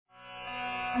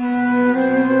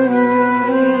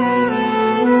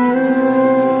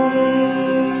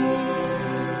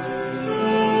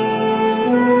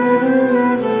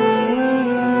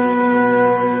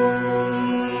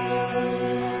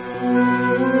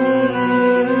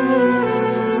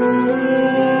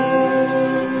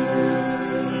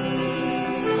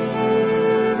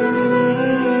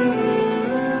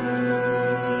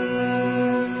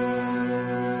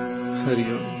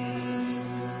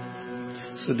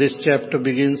This chapter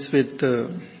begins with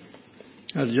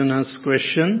Arjuna's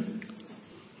question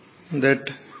that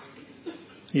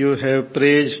you have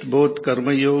praised both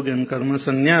Karma Yoga and Karma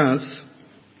Sannyas.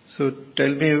 So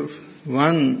tell me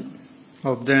one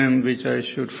of them which I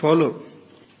should follow.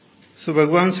 So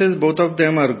Bhagavan says both of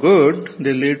them are good,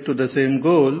 they lead to the same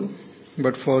goal,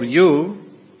 but for you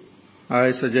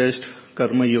I suggest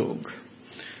Karma Yoga.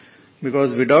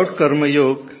 Because without Karma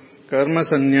Yoga, Karma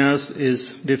Sannyas is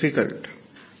difficult.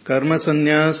 Karma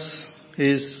Sannyas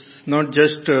is not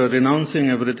just renouncing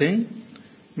everything,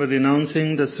 but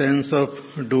renouncing the sense of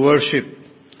doership.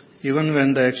 Even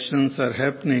when the actions are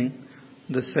happening,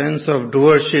 the sense of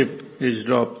doership is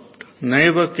dropped.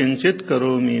 Naiva kinchit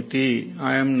karomiti.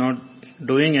 I am not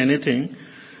doing anything.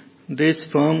 This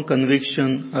firm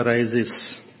conviction arises.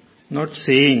 Not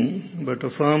saying, but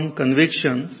a firm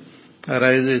conviction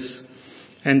arises.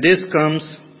 And this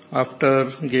comes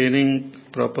after gaining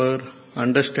proper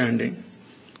understanding,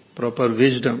 proper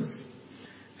wisdom.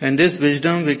 And this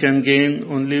wisdom we can gain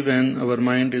only when our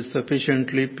mind is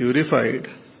sufficiently purified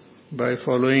by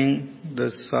following the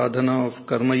sadhana of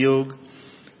Karma Yoga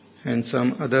and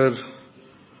some other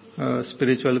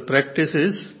spiritual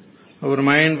practices. Our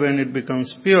mind, when it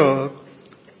becomes pure,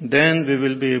 then we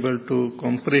will be able to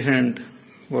comprehend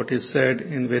what is said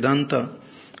in Vedanta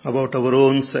about our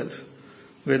own self.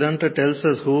 Vedanta tells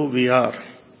us who we are,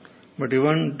 but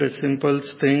even the simple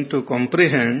thing to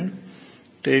comprehend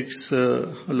takes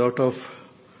a lot of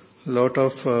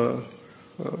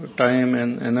time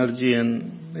and energy,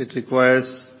 and it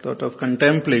requires a lot of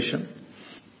contemplation.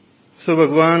 So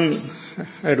Bhagavan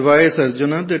advised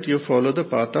Arjuna that you follow the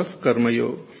path of Karma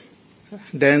Yoga.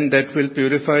 Then that will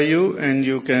purify you, and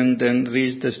you can then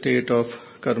reach the state of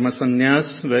Karma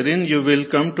Sannyas, wherein you will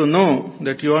come to know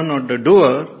that you are not the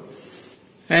doer,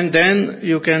 and then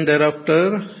you can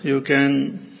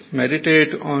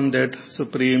meditate on that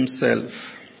Supreme Self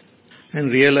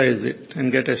and realize it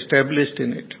and get established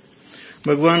in it.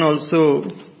 Bhagavan also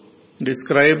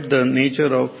described the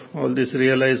nature of all these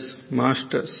realized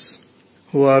masters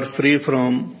who are free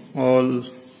from all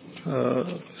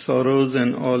sorrows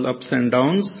and all ups and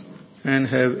downs and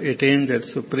have attained that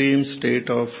supreme state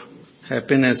of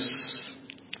happiness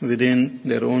within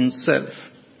their own self.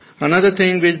 Another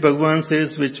thing which Bhagavan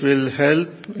says which will help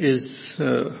is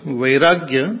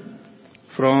vairagya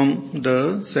from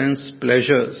the sense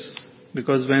pleasures.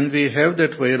 Because when we have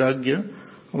that vairagya,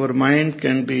 our mind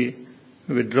can be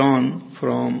withdrawn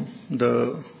from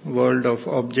the world of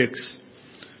objects.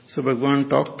 So Bhagavan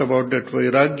talked about that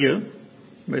vairagya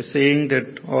by saying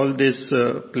that all these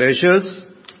pleasures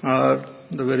are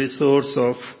the very source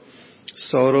of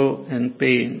sorrow and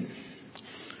pain.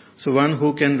 So one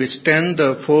who can withstand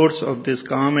the force of this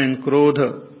kama and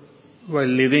krodha while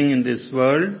living in this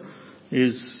world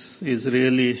is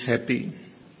really happy.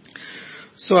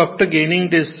 So after gaining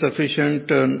this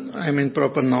sufficient,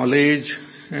 proper knowledge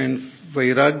and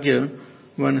vairagya,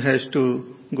 one has to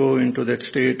go into that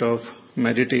state of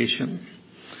meditation.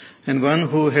 And one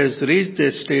who has reached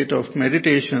that state of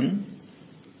meditation,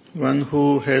 one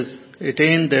who has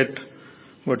attained that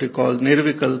what you call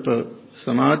nirvikalpa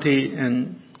samadhi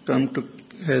and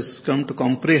has come to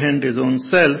comprehend his own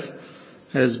self,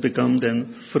 has become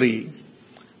then free.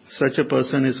 Such a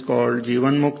person is called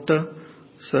Jivan Mukta.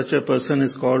 Such a person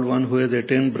is called one who has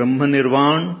attained Brahma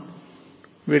Nirvana.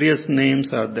 Various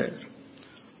names are there.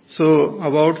 So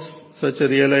about such a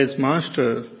realized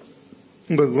master,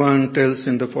 Bhagavan tells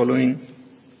in the following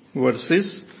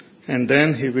verses, and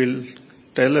then he will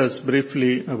tell us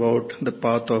briefly about the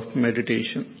path of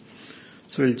meditation.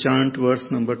 So we'll chant verse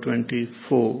number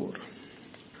 24.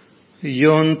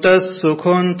 Yontas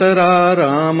sukhontara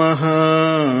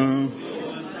ramaha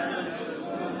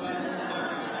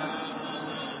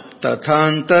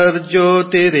tathantar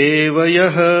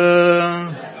jyotirevayah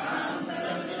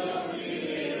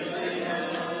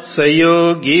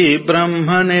sayogi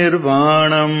brahma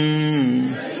nirvanam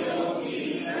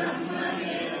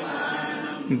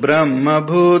brahma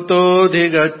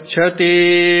bhutodhigacchati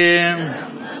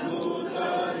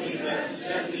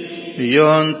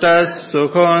yontas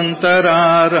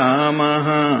sukhontara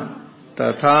ramaha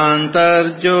tathantar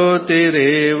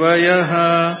jyotirevayah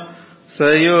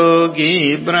sayogi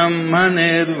brahma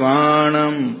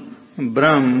nirvanam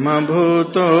brahma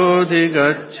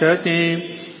bhutodhigacchati.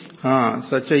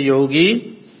 Such a yogi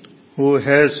who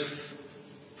has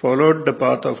followed the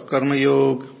path of Karma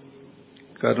Yoga,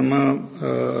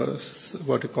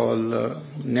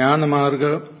 Jnana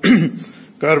Marga,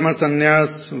 Karma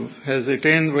Sannyas, has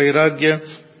attained Vairagya,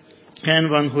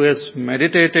 and one who has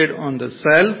meditated on the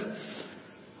self,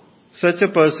 Such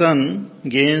a person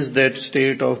gains that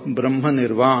state of Brahma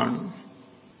Nirvana.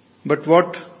 But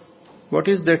what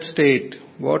is that state?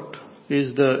 What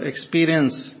is the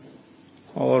experience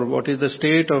or what is the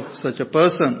state of such a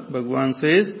person? Bhagavan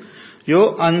says,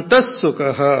 Yo antas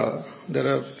sukhaha. There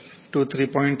are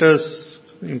 2-3 pointers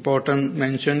important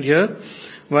mentioned here.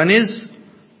 One is,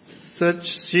 such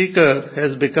seeker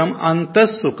has become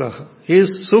antas sukhaha.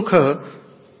 His sukha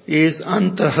is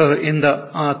antaha, in the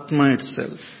Atma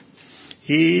itself.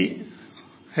 He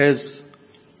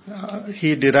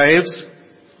derives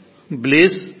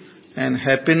bliss and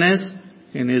happiness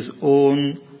in his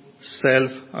own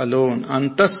self alone.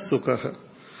 Antas sukhaha.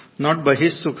 Not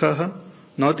bahis sukhaha,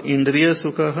 not indriya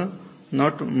sukhaha,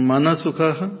 not mana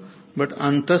sukhaha, but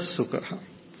antas sukhaha.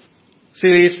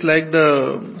 See, it's like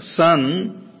the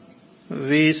sun.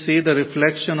 We see the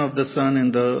reflection of the sun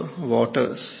in the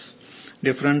waters.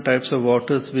 Different types of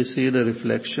waters we see the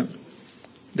reflection.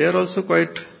 They are also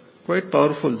quite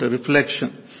powerful, the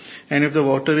reflection. And if the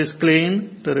water is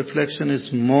clean, the reflection is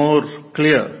more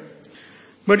clear.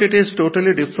 But it is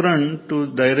totally different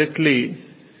to directly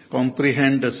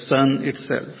comprehend the sun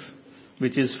itself,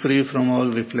 which is free from all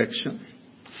reflection.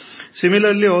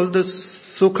 Similarly, all the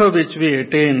sukha which we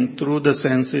attain through the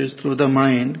senses, through the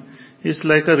mind, is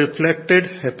like a reflected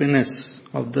happiness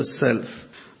of the self.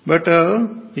 But a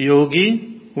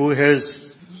yogi who has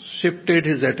shifted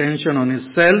his attention on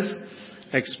his self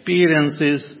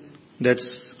experiences that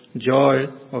joy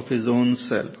of his own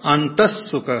self.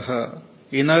 Antas sukhaha,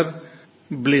 inner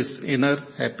bliss, inner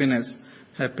happiness,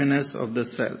 happiness of the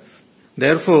self.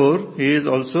 Therefore, he is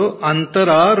also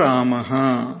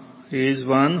antararamaha. He is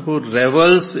one who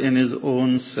revels in his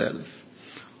own self,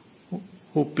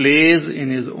 who plays in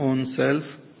his own self,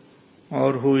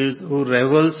 or who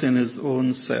revels in his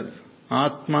own self.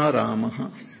 Atma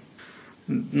Ramaha.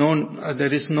 No,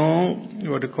 there is no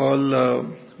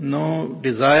no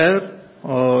desire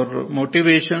or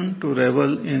motivation to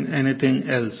revel in anything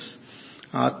else.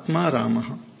 Atma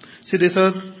Ramaha. See,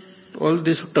 all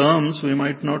these terms, we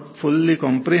might not fully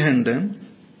comprehend them,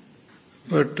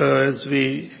 but as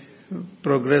we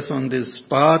progress on this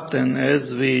path and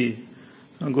as we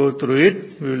go through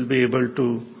it, we will be able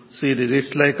to see this.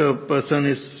 It's like a person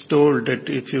is told that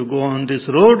if you go on this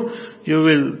road, you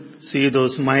will see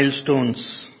those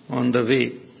milestones on the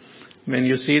way. When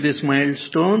you see this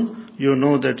milestone, you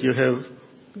know that you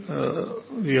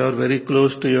are very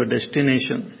close to your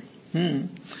destination.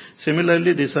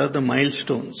 Similarly, these are the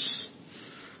milestones.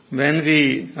 When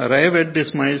we arrive at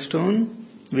this milestone,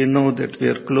 we know that we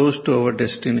are close to our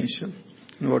destination.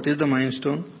 And what is the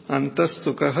milestone? Antas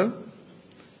sukhaha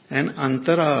and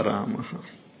antararamaha.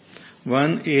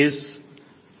 One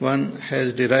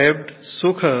has derived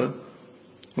sukha,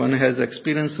 one has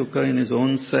experienced sukha in his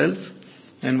own self,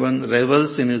 and one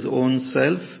revels in his own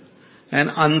self. And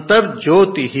antar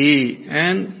jyotihi,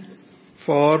 and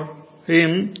for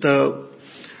him the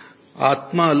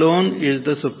Atma alone is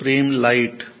the supreme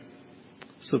light,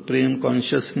 supreme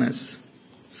consciousness,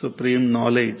 supreme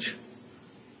knowledge.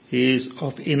 He is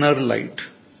of inner light,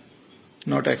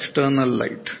 not external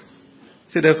light.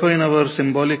 See, therefore,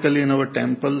 symbolically in our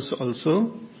temples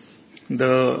also,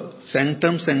 the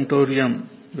sanctum sanctorium,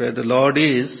 where the Lord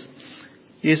is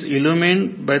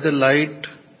illumined by the light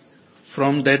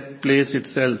from that place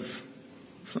itself,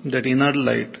 from that inner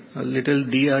light. A little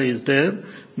diya is there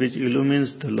which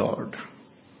illumines the Lord.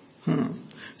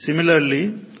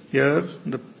 Similarly, here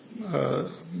the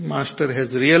Master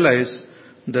has realized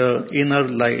the inner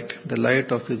light, the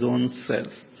light of his own self.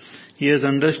 He has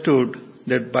understood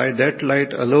that by that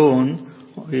light alone,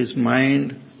 his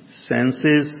mind,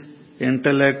 senses,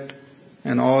 intellect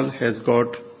and all has got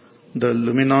the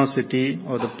luminosity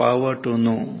or the power to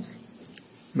know.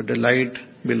 But the light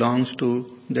belongs to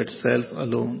that self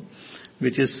alone,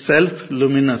 which is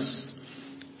self-luminous.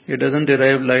 It doesn't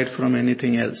derive light from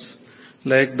anything else.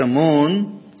 Like the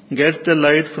moon gets the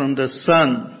light from the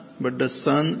sun, but the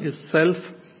sun is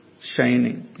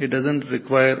self-shining. It doesn't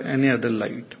require any other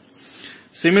light.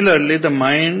 Similarly, the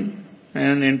mind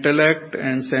and intellect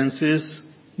and senses,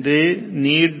 they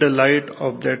need the light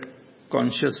of that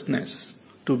consciousness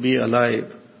to be alive,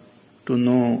 to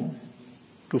know,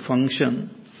 to function.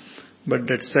 But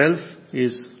that self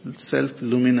is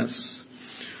self-luminous.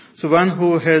 So one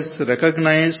who has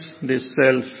recognized this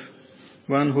self,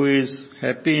 one who is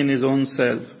happy in his own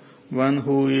self, one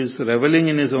who is reveling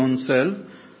in his own self,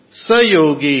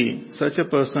 sa-yogi, such a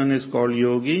person is called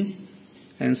yogi,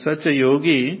 and such a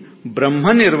yogi,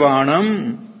 Brahma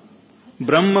Nirvanam,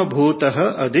 Brahma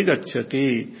Bhutaha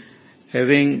Adhigacchati,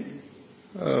 having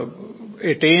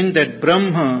attained that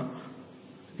Brahma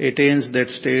attains that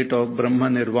state of Brahma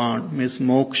Nirvana, means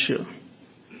moksha,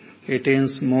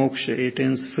 attains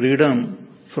freedom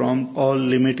from all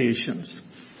limitations,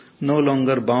 no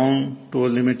longer bound to a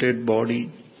limited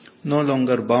body, no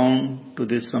longer bound to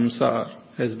this samsara,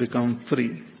 has become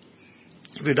free.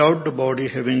 Without the body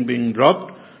having been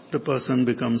dropped, the person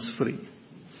becomes free.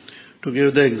 To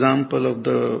give the example of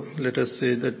let us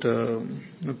say that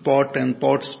pot and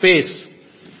pot space.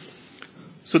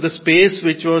 So the space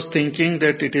which was thinking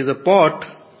that it is a pot,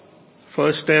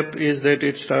 first step is that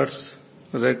it starts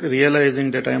realizing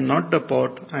that I am not the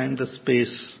pot, I am the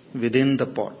space within the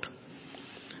pot.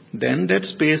 Then that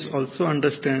space also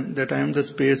understands that I am the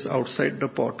space outside the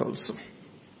pot also.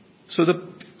 So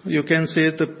you can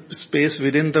say the space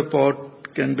within the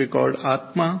pot can be called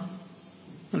Atma,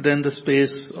 then the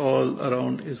space all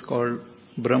around is called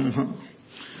Brahma.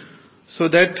 So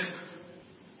that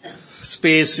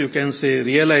space, you can say,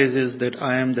 realizes that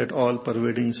I am that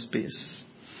all-pervading space.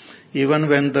 Even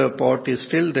when the pot is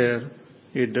still there,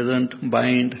 it doesn't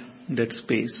bind that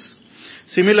space.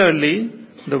 Similarly,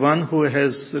 the one who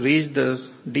has reached the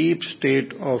deep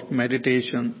state of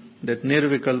meditation, that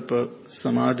Nirvikalpa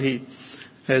Samadhi,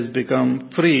 has become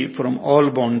free from all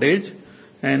bondage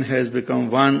and has become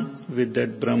one with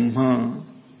that Brahma.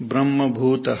 Brahma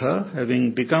Bhutaha,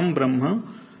 having become Brahma,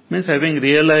 means having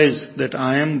realized that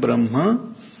I am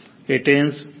Brahma,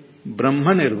 attains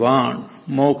Brahma Nirvana,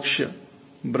 moksha.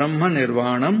 Brahma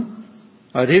Nirvanam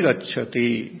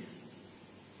adhigacchati.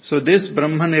 So this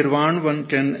Brahma Nirvana one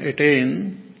can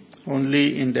attain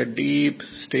only in the deep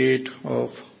state of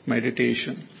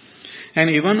meditation. And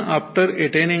even after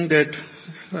attaining that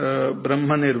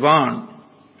Brahma Nirvana,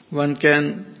 one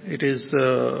can, it is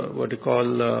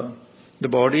the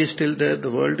body is still there,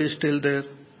 the world is still there.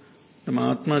 The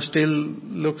Mahatma still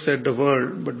looks at the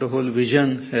world, but the whole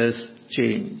vision has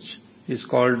changed. He's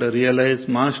called a realized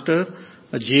master,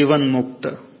 a Jivan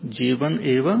Mukta. Jivan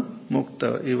Eva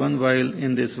Mukta. Even while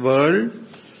in this world,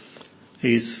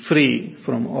 he is free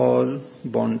from all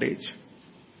bondage.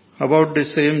 About the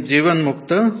same Jivan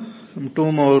Mukta,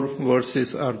 two more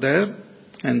verses are there,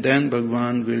 and then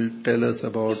Bhagavan will tell us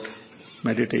about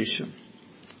meditation.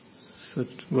 So,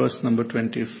 verse number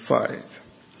 25.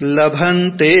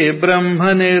 Labhante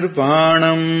Brahma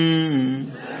Nirvanam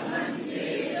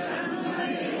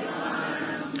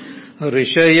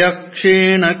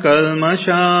Rishayakshena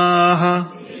Kalmashaha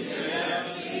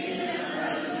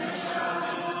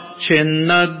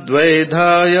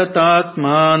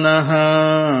Chinnadvaidhayatatmanaha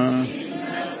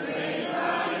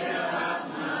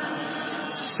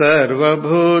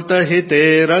Sarvabhutahite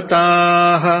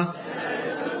rataha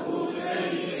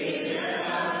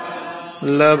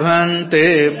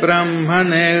Labhante Brahma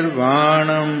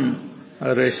Nirvanam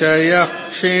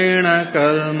Rishayakshena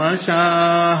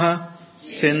Kalmashaha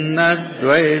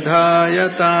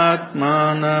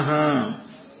Chinnadvaidhayatatmanaha.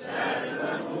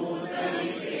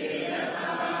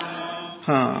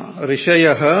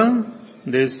 Rishayaha,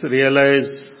 this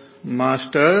realized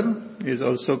master, is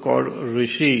also called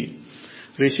Rishi.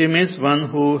 Rishi means one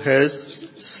who has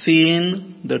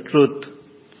seen the truth,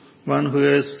 one who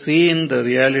has seen the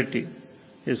reality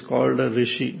is called a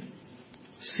Rishi.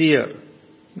 Seer.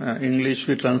 English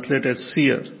we translate as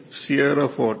seer. Seer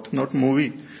of what? Not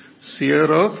movie.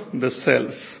 Seer of the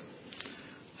self.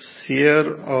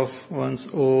 Seer of one's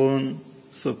own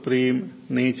supreme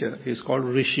nature is called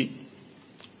Rishi.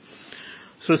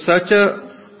 So such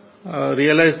a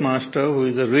realized master who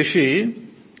is a Rishi,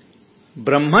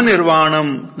 Brahma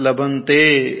Nirvanam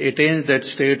labhante, attains that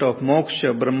state of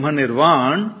moksha, Brahma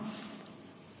Nirvana,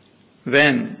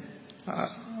 when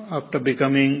after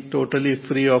becoming totally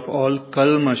free of all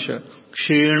kalmasha,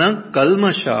 kshena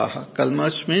kalmashaha.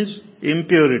 Kalmash means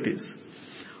impurities.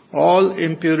 All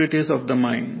impurities of the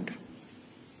mind.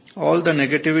 All the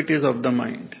negativities of the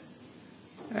mind.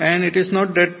 And it is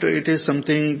not that it is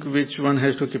something which one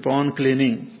has to keep on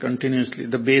cleaning continuously.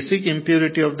 The basic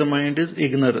impurity of the mind is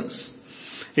ignorance.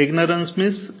 Ignorance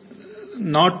means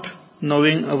not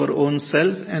knowing our own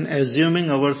self and assuming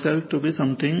ourselves to be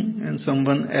something and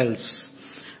someone else.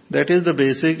 That is the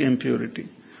basic impurity.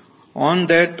 On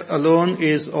that alone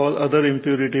is all other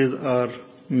impurities are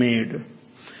made.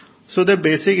 So the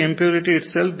basic impurity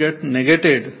itself gets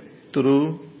negated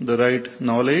through the right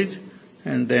knowledge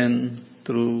and then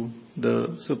through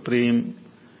the supreme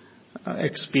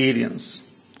experience,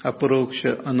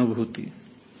 aparoksha anubhuti.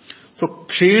 So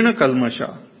kshena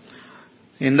kalmasha.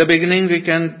 In the beginning we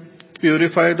can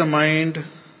purify the mind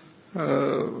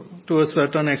to a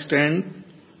certain extent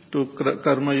to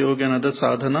karma yoga and other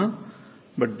sadhana,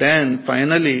 but then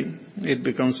finally it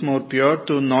becomes more pure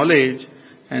to knowledge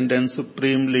and then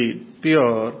supremely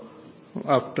pure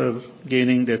after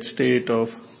gaining that state of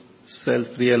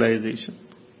self-realization.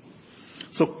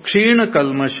 So, Kshina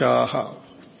Kalmashaha,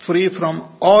 free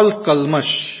from all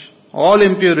kalmash, all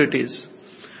impurities.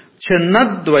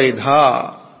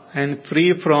 Chinnadvaidha, and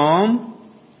free from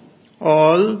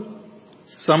all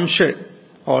samshay,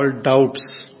 all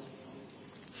doubts.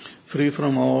 Free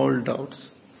from all doubts.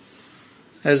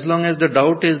 As long as the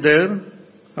doubt is there,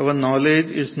 our knowledge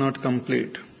is not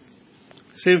complete.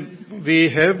 See, we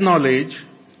have knowledge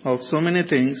of so many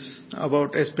things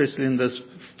about, especially in the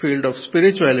field of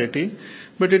spirituality,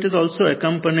 but it is also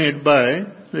accompanied by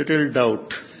little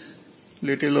doubt,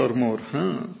 little or more.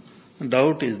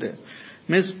 Doubt is there.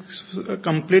 Means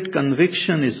complete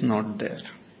conviction is not there.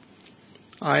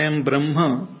 I am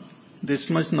Brahma, this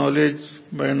much knowledge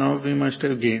by now we must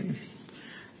have gained.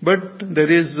 But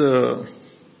there is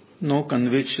no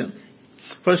conviction.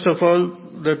 First of all,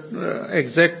 the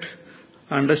exact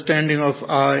understanding of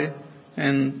I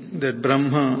and that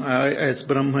Brahma, I as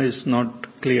Brahma is not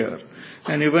clear.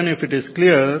 And even if it is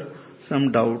clear,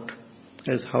 some doubt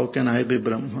as how can I be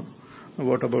Brahma?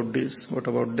 What about this? What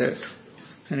about that?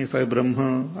 And if I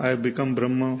Brahma, I become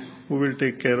Brahma, who will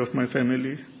take care of my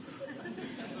family?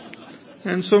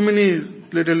 And so many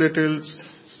little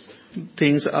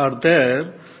things are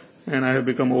there, and I have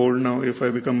become old now. If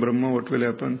I become Brahma, what will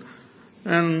happen?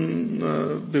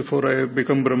 And before I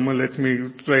become Brahma, let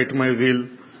me write my will.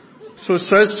 So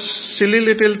such silly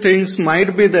little things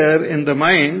might be there in the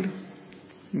mind,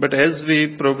 but as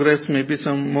we progress, maybe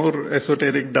some more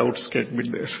esoteric doubts can be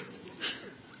there.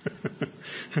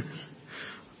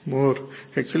 More.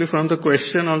 Actually, from the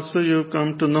question also you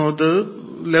come to know the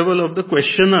level of the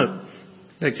questioner.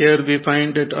 Like here we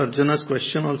find that Arjuna's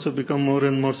question also become more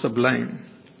and more sublime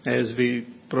as we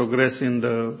progress in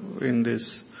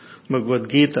this Bhagavad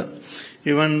Gita.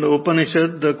 Even the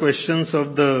Upanishad, the questions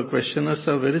of the questioners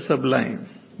are very sublime.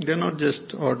 They are not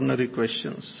just ordinary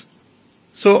questions.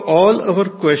 So all our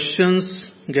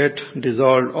questions get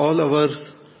dissolved, all our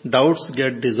doubts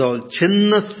get dissolved.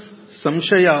 Chinna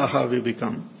samshayaha we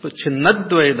become. So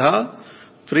chinnadvaidha,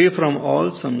 free from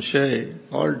all samshay,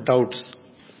 all doubts.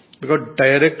 Because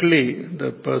directly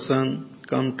the person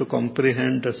come to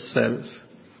comprehend the self,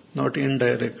 not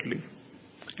indirectly.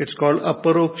 It's called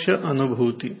aparoksha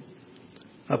anubhuti.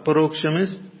 Aparoksha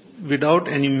means without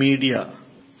any media,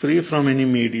 free from any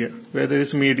media. Where there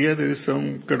is media, there is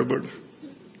some gadbad.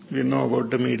 We know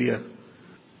about the media.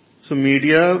 So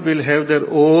media will have their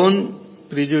own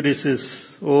prejudices,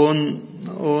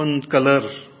 own color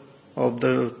of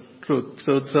the truth.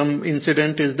 So some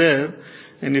incident is there,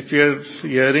 and if you are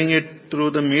hearing it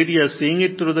through the media, seeing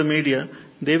it through the media,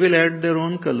 they will add their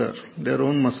own color, their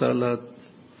own masala,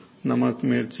 namak,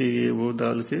 mirchi, ye wo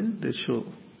dal ke, they show.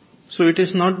 So it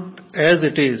is not as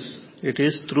it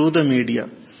is through the media.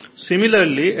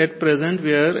 Similarly, at present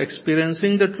we are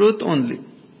experiencing the truth only,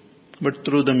 but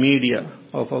through the media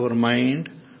of our mind,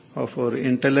 of our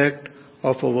intellect,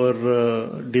 of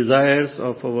our desires,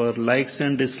 of our likes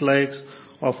and dislikes,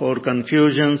 of our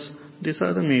confusions. These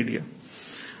are the media.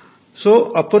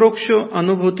 So, aparoksha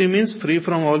anubhuti means free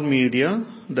from all media,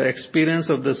 the experience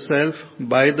of the self,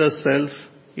 by the self,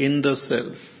 in the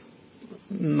self.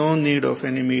 No need of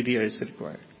any media is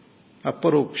required.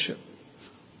 Aparoksha.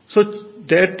 So,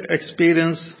 that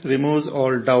experience removes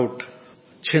all doubt.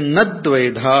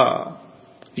 Chinnadvaidha,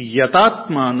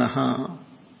 yatatmanaha,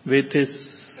 with his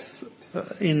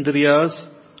indriyas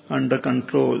under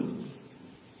control.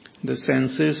 The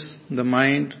senses, the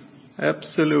mind,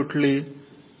 absolutely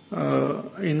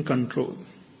in control.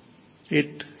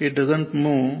 It doesn't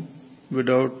move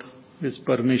without his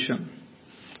permission.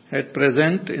 At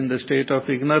present, in the state of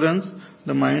ignorance,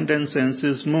 the mind and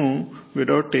senses move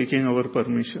without taking our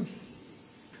permission.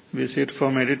 We sit for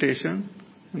meditation,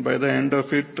 and by the end of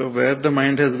it, where the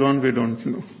mind has gone, we don't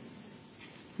know.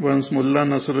 Once Mullah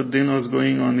Nasruddin was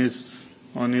going on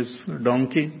his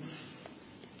donkey,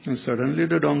 and suddenly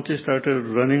the donkey started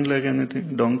running like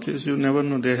anything. Donkeys, you never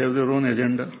know, they have their own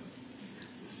agenda.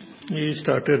 He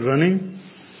started running.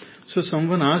 So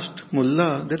someone asked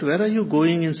Mullah that, where are you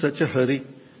going in such a hurry?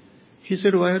 He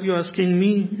said, why are you asking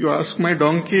me? You ask my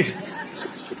donkey.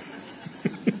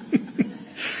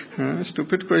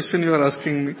 Stupid question you are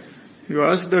asking me. You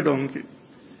ask the donkey.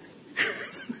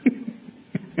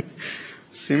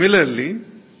 Similarly,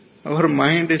 our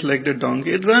mind is like the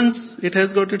donkey. It runs. It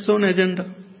has got its own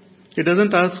agenda. It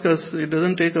doesn't ask us. It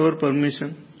doesn't take our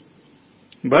permission.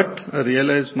 But a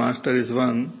realized master is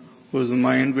one whose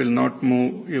mind will not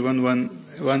move even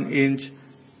one inch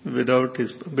without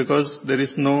his, because there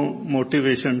is no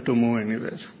motivation to move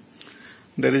anywhere.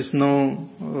 There is no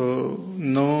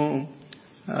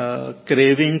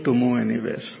craving to move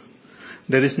anywhere.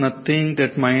 There is nothing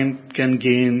that mind can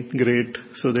gain great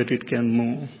so that it can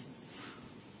move.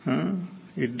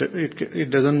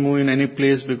 It doesn't move in any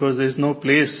place because there is no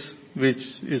place which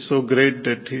is so great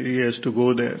that he has to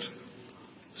go there.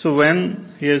 So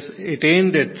when he has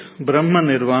attained that Brahma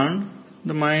Nirvana,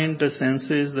 the mind, the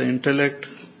senses, the intellect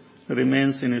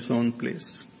remains in its own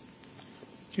place.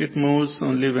 It moves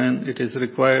only when it is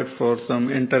required for some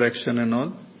interaction and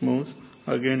all, moves.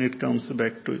 Again it comes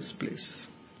back to its place.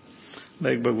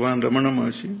 Like Bhagwan Ramana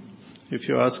Maharshi, if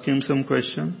you ask him some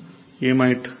question, he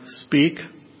might speak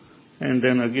and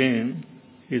then again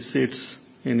he sits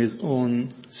in his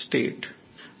own state.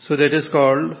 So that is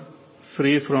called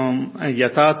free from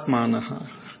yatatmanaha,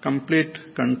 complete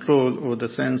control over the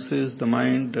senses, the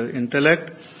mind, the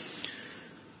intellect.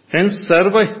 Hence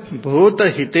sarva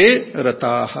bhuta hite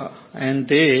rataha, and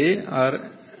they are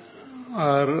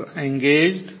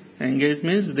engaged. Engaged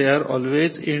means they are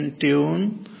always in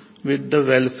tune with the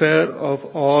welfare of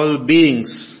all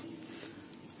beings.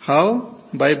 How?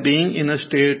 By being in a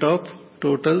state of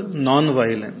total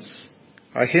non-violence.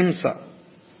 Ahimsa.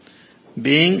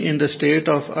 Being in the state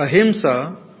of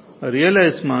ahimsa, a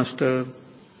realized master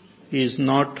is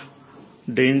not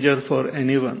danger for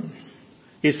anyone.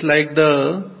 It's like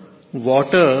the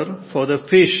water for the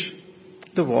fish.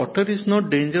 The water is not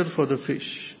danger for the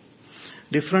fish.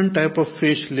 Different type of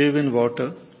fish live in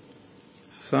water.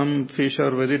 Some fish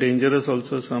are very dangerous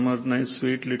also, some are nice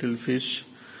sweet little fish.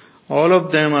 All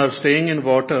of them are staying in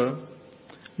water.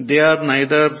 They are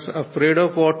neither afraid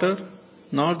of water,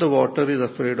 nor the water is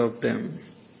afraid of them.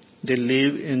 They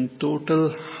live in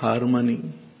total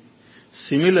harmony.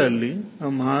 Similarly,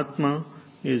 a Mahatma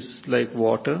is like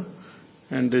water,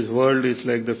 and this world is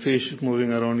like the fish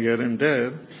moving around here and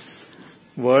there.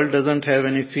 World doesn't have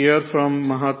any fear from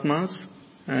Mahatmas,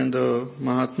 and the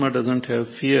Mahatma doesn't have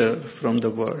fear from the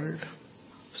world.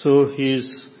 So he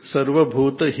is sarva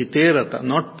bhuta hiterata,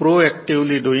 not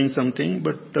proactively doing something,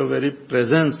 but the very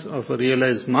presence of a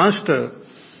realized master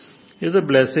is a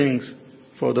blessing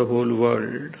for the whole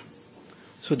world.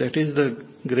 So that is the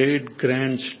great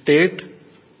grand state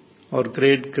or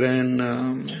great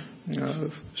grand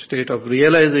state of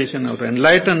realization or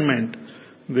enlightenment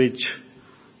which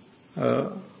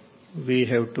we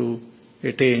have to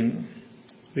attain,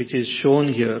 which is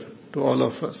shown here to all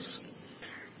of us.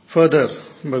 Further,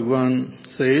 Bhagavan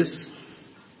says,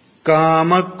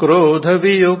 Kama Krodha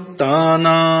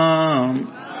Viyuktanam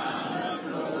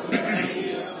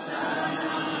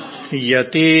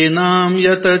Yatinam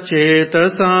Yata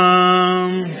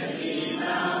Chetasam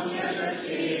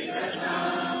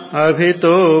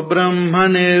Abhito Brahma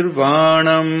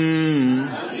Nirvanam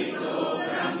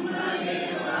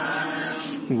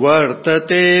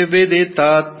Vartate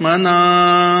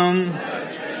Viditatmanam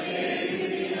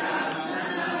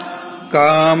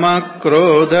Kama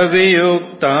Krodha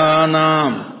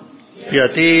Viyuktanam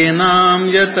Yatinam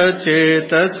Yata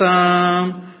Chetasam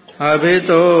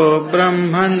Abhito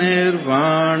Brahma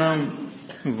Nirvanam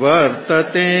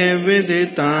Vartate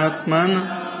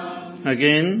Viditatmanam.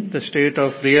 Again, the state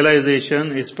of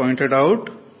realization is pointed out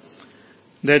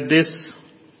that this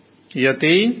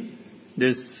yati,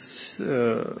 this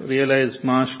realized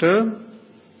master,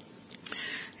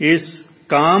 is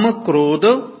Kama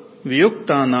Krodha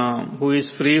Viyuktanam, who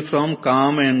is free from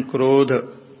Kama and Krodha.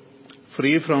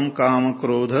 Free from Kama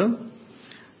Krodha.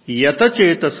 Yata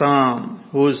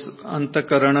Chetasam, whose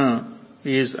Antakarana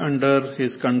is under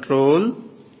his control.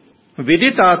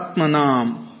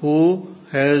 Viditatmanam, who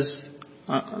has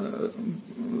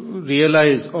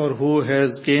realized or who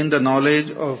has gained the knowledge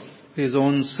of his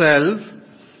own self,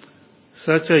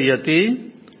 such a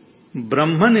yati,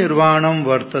 Brahma Nirvanam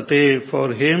Vartate,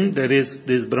 for him there is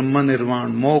this Brahma Nirvana,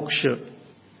 moksha,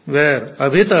 where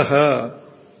Abhitaha,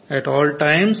 at all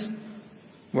times,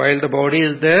 while the body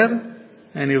is there,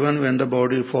 and even when the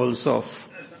body falls off,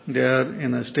 they are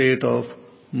in a state of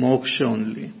moksha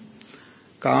only.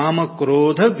 Kama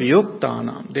Krodha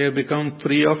Viyuktanam. They have become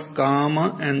free of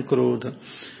Kama and Krodha.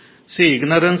 See,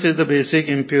 ignorance is the basic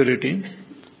impurity.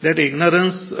 That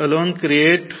ignorance alone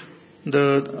create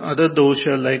the other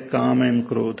dosha like Kama and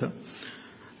Krodha.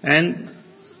 And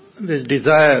the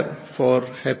desire for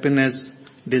happiness,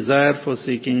 desire for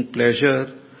seeking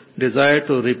pleasure, desire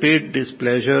to repeat this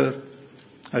pleasure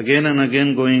again and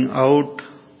again, going out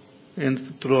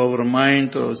through our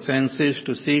mind, through our senses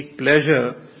to seek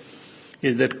pleasure,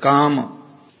 is that Kama.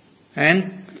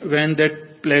 And when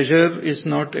that pleasure is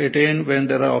not attained, when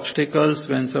there are obstacles,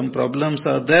 when some problems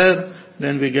are there,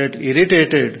 then we get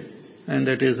irritated, and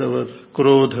that is our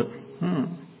Krodha.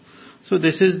 So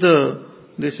this is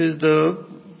the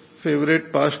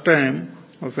favorite pastime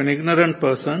of an ignorant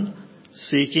person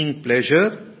seeking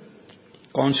pleasure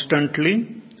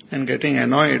constantly and getting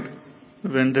annoyed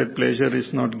when that pleasure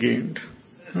is not gained.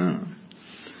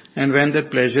 And when that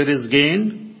pleasure is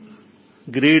gained,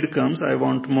 greed comes, I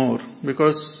want more.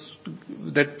 Because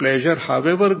that pleasure,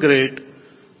 however great,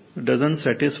 doesn't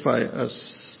satisfy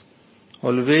us.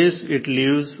 Always it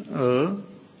leaves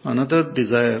another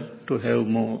desire to have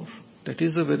more. That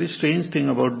is a very strange thing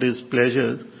about these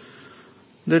pleasures,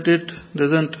 that it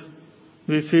doesn't,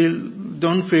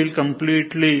 don't feel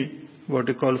completely what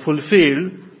you call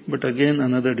fulfilled, but again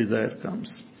another desire comes.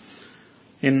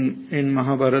 In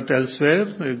Mahabharata elsewhere,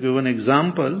 I give an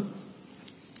example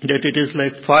that it is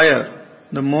like fire.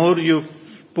 The more you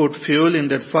put fuel in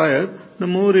that fire, the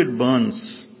more it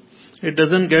burns. It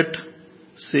doesn't get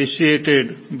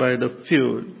satiated by the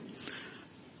fuel.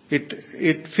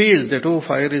 It feels that, oh,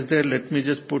 fire is there, let me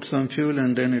just put some fuel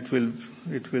and then it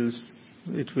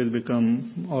will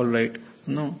become all right.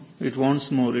 No, it wants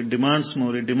more, it demands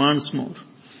more, it demands more.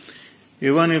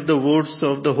 Even if the woods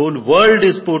of the whole world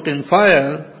is put in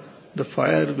fire, the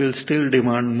fire will still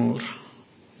demand more.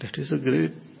 That is a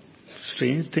great,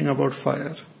 strange thing about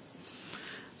fire.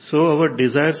 So our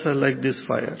desires are like this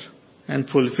fire. And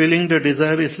fulfilling the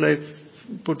desire is like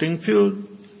putting fuel.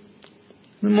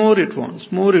 The more it wants,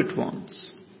 more it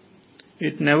wants.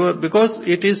 It never, because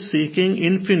it is seeking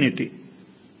infinity.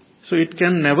 So it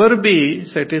can never be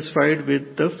satisfied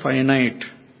with the finite.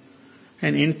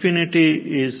 And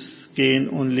infinity is gained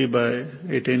only by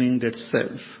attaining that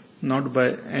self, not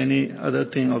by any other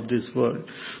thing of this world.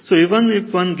 So even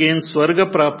if one gains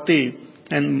Swarga Prapti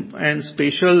and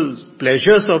special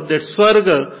pleasures of that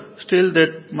Swarga, still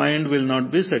that mind will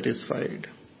not be satisfied.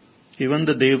 Even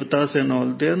the Devatas and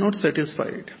all, they are not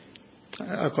satisfied.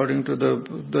 According to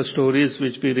the stories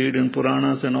which we read in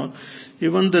Puranas and all,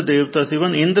 even the Devatas,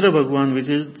 even Indra Bhagwan,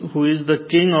 who is the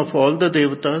king of all the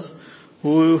Devatas,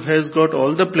 who has got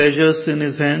all the pleasures in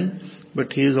his hand,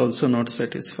 but he is also not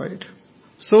satisfied.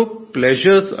 So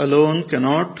pleasures alone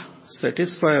cannot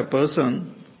satisfy a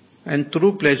person, and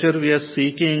through pleasure we are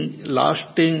seeking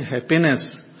lasting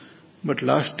happiness, but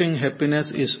lasting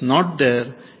happiness is not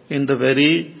there in the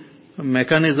very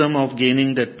mechanism of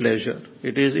gaining that pleasure.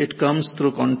 It comes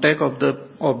through contact of the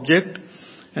object,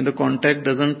 and the contact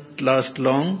doesn't last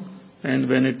long, and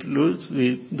when it loses,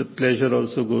 the pleasure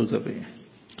also goes away.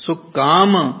 So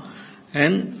Kama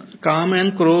and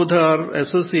Krodha are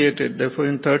associated. Therefore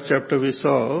in third chapter we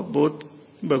saw both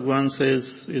Bhagavan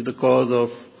says is the cause of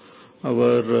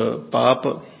our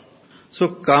Papa.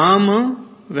 So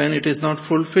Kama, when it is not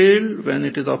fulfilled, when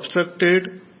it is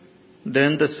obstructed,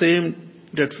 then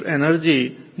that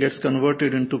energy gets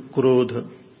converted into Krodha.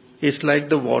 It's like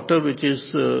the water which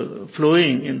is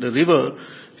flowing in the river.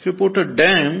 If you put a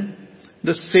dam,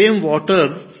 the same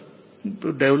water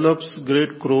develops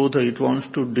great Krodha. It wants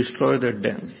to destroy that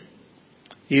dam.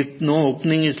 If no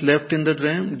opening is left in the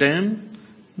dam,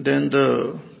 then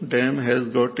the dam has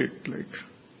got it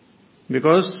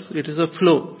because it is a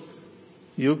flow.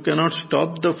 You cannot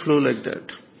stop the flow like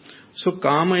that. So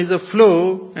Kama is a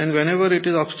flow, and whenever it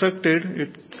is obstructed,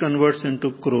 it converts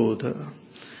into Krodha.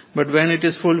 But when it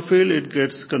is fulfilled, it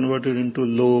gets converted into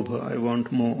Lobha. I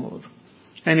want more.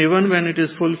 And even when it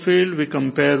is fulfilled, we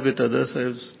compare with others. I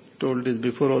have told this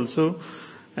before also.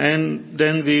 And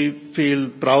then we feel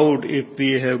proud if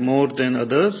we have more than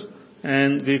others,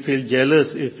 and we feel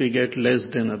jealous if we get less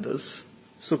than others.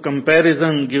 So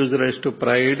comparison gives rise to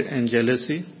pride and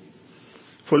jealousy.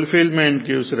 Fulfillment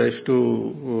gives rise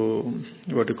to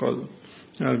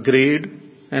greed,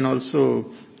 and also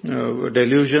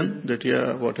delusion that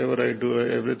whatever I do,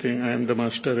 everything, I am the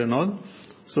master and all.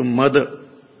 So mother,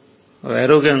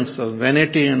 arrogance or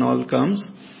vanity and all comes,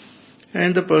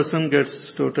 and the person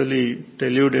gets totally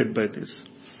deluded by this.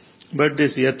 But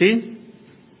this yati,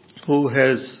 who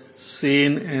has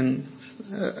seen and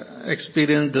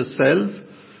experienced the self,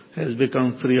 has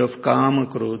become free of Kama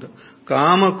Krodha.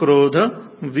 Kama Krodha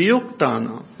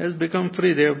Viyuktana has become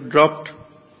free. They have dropped.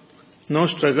 No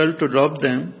struggle to drop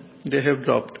them. They have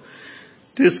dropped.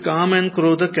 This Kama and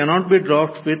Krodha cannot be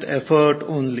dropped with effort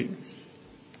only.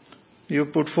 You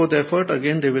put forth effort,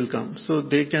 again they will come. So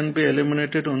they can be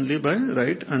eliminated only by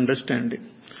right understanding.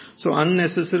 So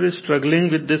unnecessary struggling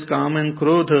with this Kama and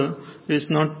Krodha is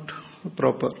not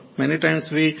proper. Many times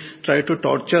we try to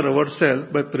torture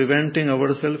ourselves by preventing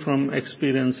ourselves from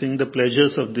experiencing the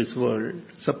pleasures of this world,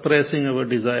 suppressing our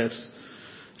desires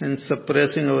and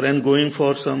and going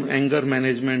for some anger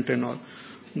management and all.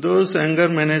 Those anger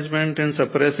management and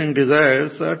suppressing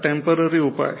desires are temporary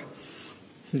upaya.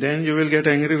 Then you will get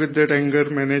angry with that anger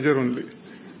manager only.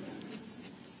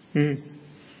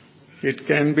 It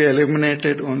can be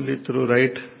eliminated only through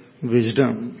right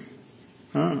wisdom.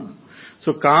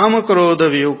 So kama krodha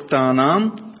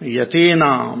viyuktanam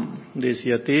yatinam. This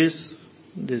yatis,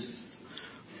 this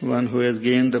one who has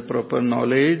gained the proper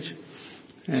knowledge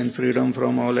and freedom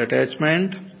from all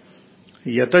attachment.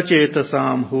 Yata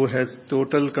chetasam, who has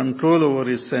total control over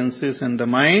his senses and the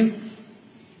mind.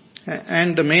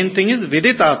 And the main thing is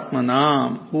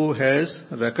viditatmanam, who has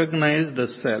recognized the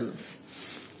self,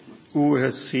 who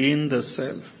has seen the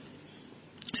self.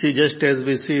 See, just as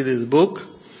we see this book,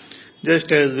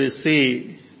 just as we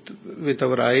see with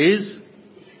our eyes,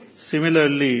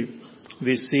 similarly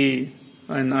we see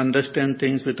and understand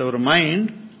things with our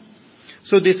mind.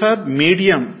 So these are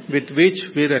medium with which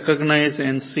we recognize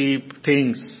and see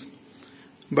things.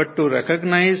 But to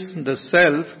recognize the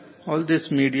self, all these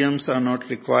mediums are not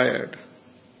required.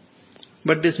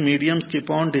 But these mediums keep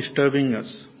on disturbing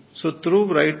us. So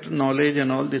through right knowledge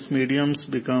and all these mediums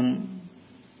become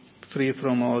free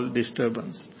from all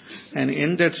disturbance. And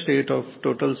in that state of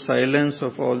total silence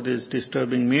of all this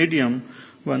disturbing medium,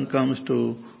 one comes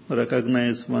to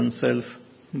recognize oneself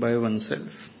by oneself.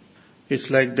 It's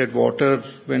like that water,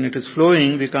 when it is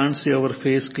flowing, we can't see our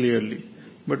face clearly.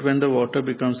 But when the water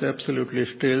becomes absolutely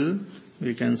still,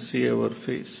 we can see our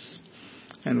face.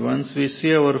 And once we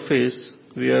see our face,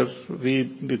 we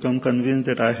become convinced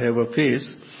that I have a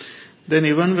face. Then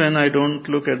even when I don't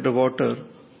look at the water,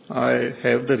 I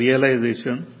have the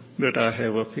realization that I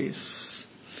have a face.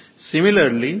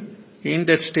 Similarly, in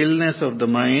that stillness of the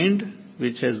mind,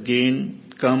 which has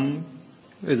come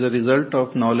as a result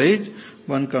of knowledge,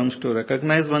 one comes to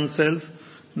recognize oneself.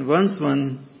 And once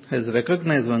one has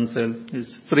recognized oneself,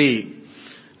 is free.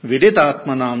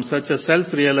 Viditatmanam, such a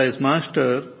self-realized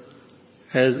master,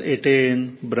 has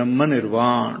attained Brahma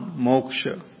Nirvana,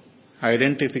 moksha,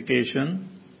 identification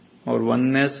or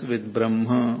oneness with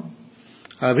Brahma.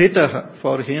 Abhitaha,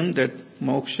 for him that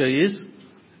moksha is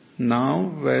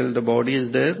now while the body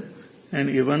is there and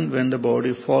even when the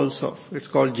body falls off. It's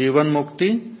called Jivan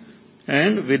Mukti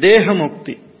and Videha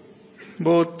Mukti.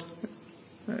 Both,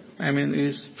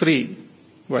 is free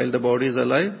while the body is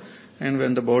alive, and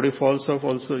when the body falls off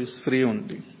also is free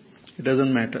only. It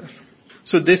doesn't matter.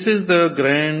 So this is the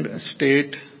grand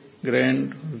state,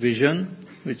 grand vision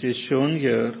which is shown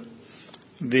here,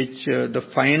 which the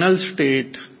final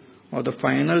state or the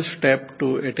final step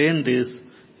to attain this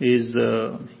is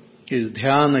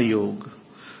Dhyana Yoga.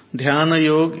 Dhyana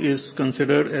Yoga is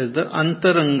considered as the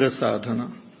Antaranga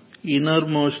Sadhana, inner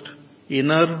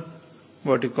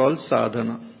what you call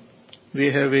sadhana. We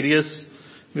have various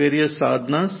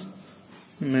sadhanas,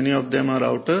 many of them are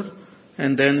outer,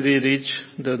 and then we reach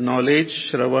the knowledge,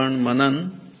 Shravan,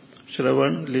 Manan,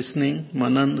 Shravan, listening,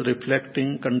 Manan,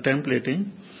 reflecting,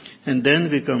 contemplating, and then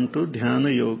we come to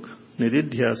Dhyana Yoga,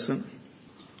 Nididhyasana,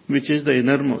 which is the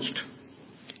innermost.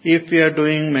 If we are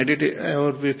doing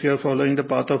or if we are following the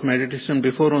path of meditation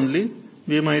before only,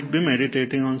 we might be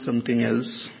meditating on something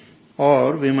else,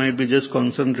 or we might be just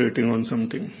concentrating on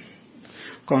something.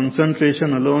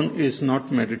 Concentration alone is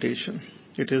not meditation.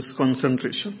 It is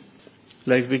concentration.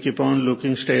 Like we keep on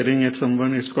looking, staring at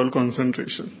someone, it's called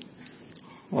concentration.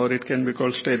 Or it can be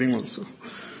called staring also.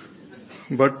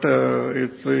 But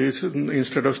if we,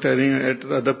 instead of staring at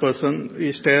other person,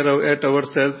 we stare at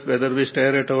ourselves, whether we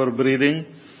stare at our breathing,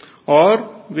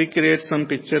 or we create some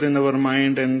picture in our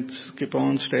mind and keep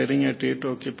on staring at it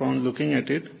or keep on looking at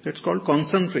it, that's called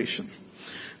concentration.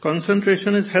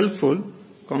 Concentration is helpful.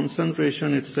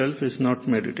 Concentration itself is not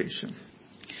meditation.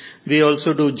 We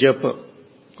also do japa,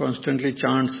 constantly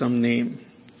chant some name,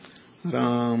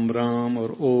 Ram, Ram,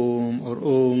 or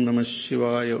Om Namah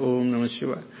Shivaya, Om Namah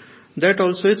Shivaya. That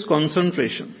also is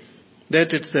concentration.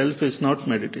 That itself is not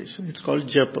meditation. It's called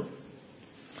japa.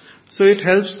 So it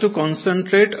helps to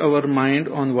concentrate our mind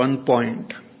on one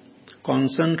point.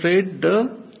 Concentrate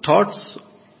the thoughts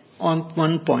on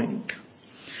one point.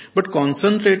 But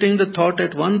concentrating the thought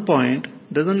at one point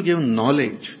doesn't give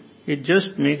knowledge. It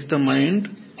just makes the mind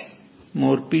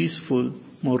more peaceful,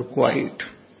 more quiet.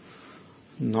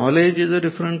 Knowledge is a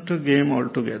different game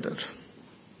altogether.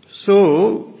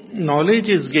 So, knowledge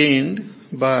is gained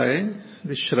by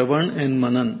the Shravan and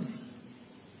Manan.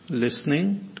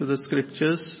 Listening to the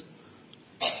scriptures,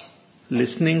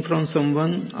 listening from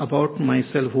someone about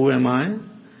myself, who am I,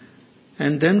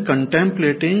 and then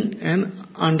contemplating and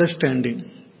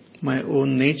understanding my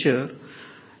own nature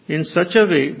in such a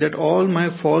way that all my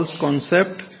false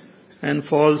concept and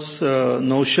false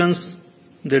notions,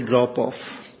 they drop off.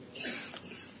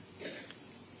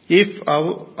 If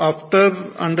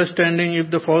after understanding, if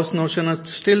the false notion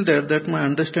is still there, that my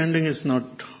understanding is not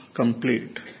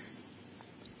complete.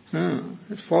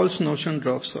 False notion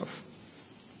drops off.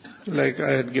 Like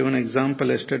I had given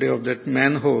example yesterday of that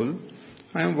manhole.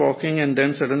 I am walking and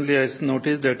then suddenly I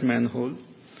notice that manhole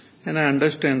and I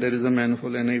understand there is a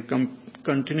manhole and I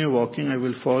continue walking, I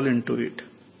will fall into it.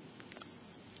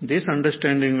 This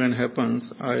understanding when happens,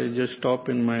 I just stop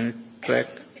in my track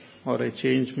or I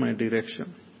change my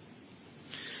direction.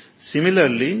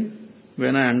 Similarly,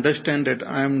 when I understand that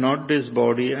I am not this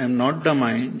body, I am not the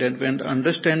mind, then when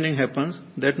understanding happens,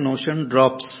 that notion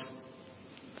drops.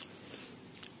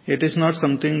 It is not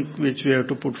something which we have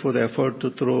to put for the effort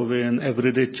to throw away and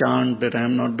everyday chant that I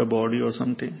am not the body or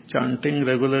something. Chanting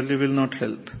regularly will not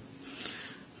help.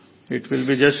 It will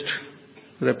be just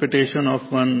repetition of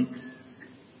one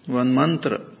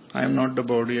mantra. I am not the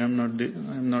body, I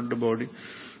am not the body.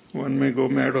 One may go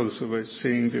mad also by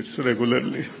saying this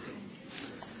regularly.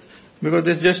 Because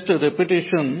it's just a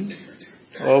repetition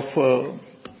of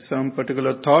some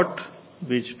particular thought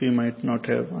which we might not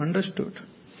have understood.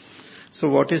 So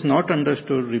what is not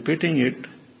understood, repeating it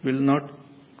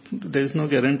there is no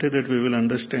guarantee that we will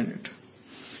understand it.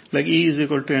 Like E is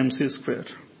equal to mc square.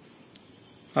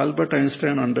 Albert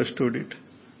Einstein understood it.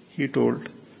 He told,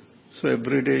 so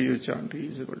every day you chant E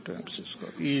is equal to mc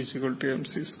square, E is equal to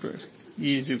mc square,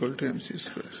 E is equal to mc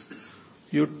square.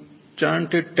 You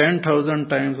chant it 10,000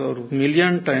 times or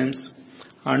million times,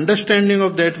 understanding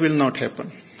of that will not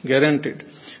happen, guaranteed.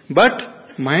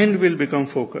 But mind will become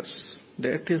focused.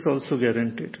 That is also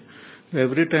guaranteed.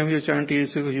 Every time you chant E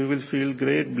is equal, you will feel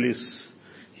great bliss.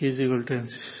 E is equal to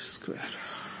mc square.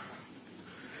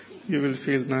 You will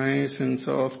feel nice and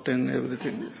soft and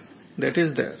everything. That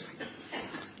is there.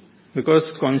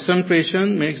 Because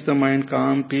concentration makes the mind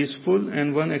calm, peaceful,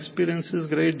 and one experiences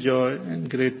great joy and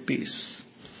great peace.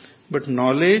 But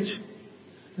knowledge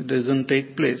doesn't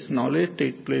take place. Knowledge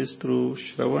takes place through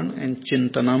Shravan and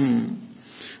Chintanam.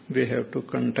 We have to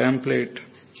contemplate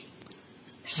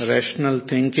rational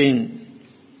thinking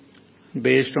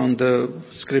based on the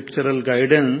scriptural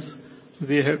guidance.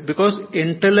 Because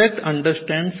intellect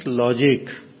understands logic.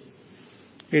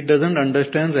 It doesn't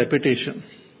understand repetition.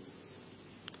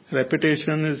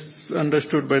 Repetition is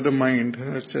understood by the mind.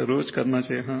 Roz karna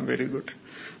chahiye, very good.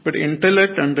 But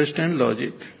intellect understands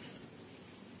logic.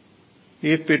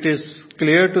 If it is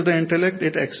clear to the intellect,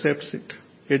 it accepts it.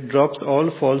 It drops all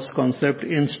false concept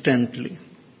instantly.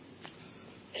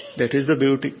 That is the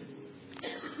beauty.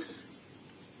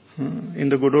 In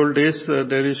the good old days,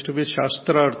 there used to be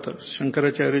Shastrartha.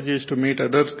 Shankaracharya used to meet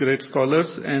other great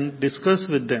scholars and discuss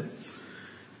with them.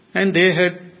 And they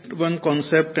had one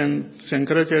concept and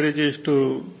Shankaracharya used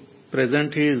to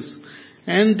present his.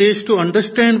 And they used to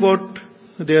understand what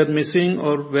they are missing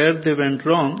or where they went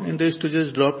wrong, and they used to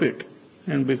just drop it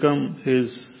and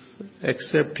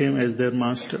accept him as their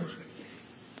master.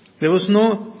 There was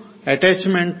no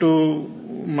attachment to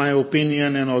my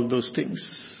opinion and all those things.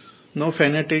 No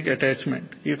fanatic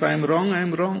attachment. If I am wrong, I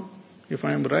am wrong. If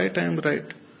I am right, I am right.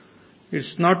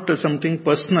 It's not something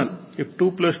personal. If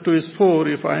 2 plus 2 is 4,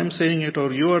 if I am saying it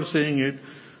or you are saying it,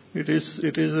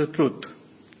 it is a truth.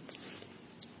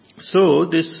 So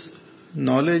this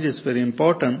knowledge is very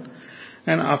important.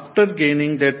 And after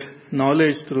gaining that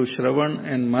knowledge through Shravan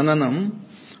and Mananam,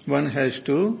 one has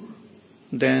to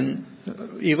then,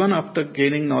 even after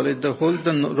gaining knowledge, the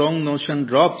wrong notion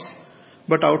drops.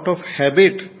 But out of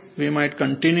habit, we might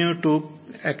continue to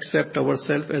accept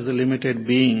ourselves as a limited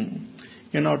being.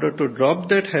 In order to drop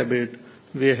that habit,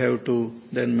 we have to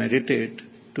then meditate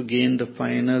to gain the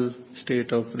final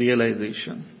state of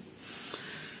realization.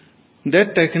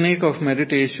 That technique of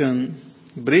meditation,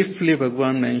 briefly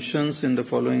Bhagavan mentions in the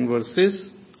following verses,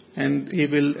 and he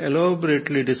will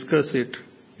elaborately discuss it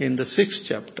in the 6th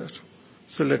chapter.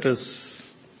 So let us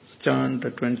chant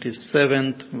the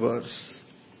 27th verse.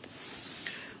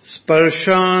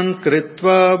 Sparshan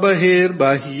kritva bahir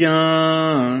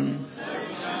bahyan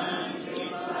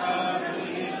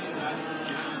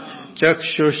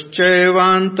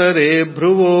Chakshushchaivantare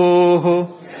bhruvoh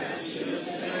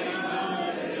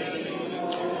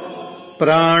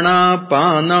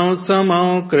Pranapanau samau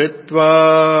kritva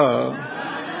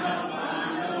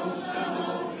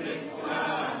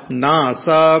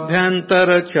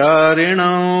Nasabhyantara charinau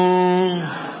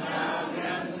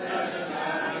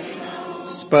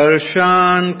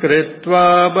Sparshan kritva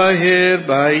bahir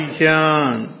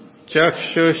bahyan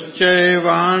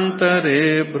Chakshushchaivantare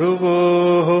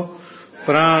bhruvoh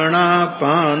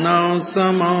Pranapanau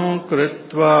samau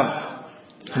kritva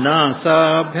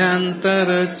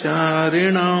Nasabhyantara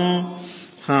charinau.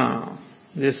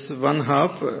 This one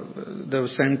half, the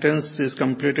sentence is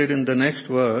completed in the next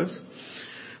verse.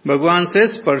 Bhagavan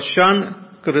says, Sparshan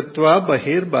kritva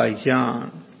bahir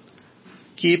bahyan.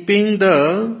 Keeping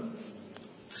the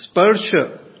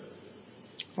sparsha,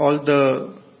 all the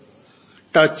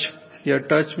touch. Here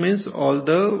touch means all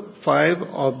the five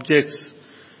objects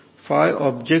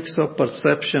of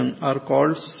perception are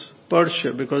called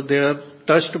sparsha because they are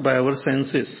touched by our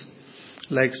senses,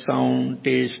 like sound,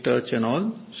 taste, touch and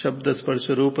all. Shabda,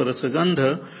 sparsha, rupa, rasa,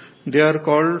 gandha, they are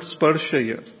called sparsha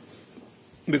here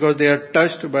because they are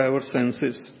touched by our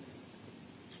senses.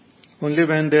 Only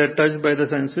when they are touched by the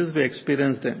senses we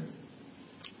experience them.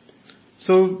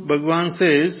 So Bhagavan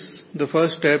says the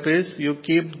first step is you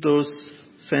keep those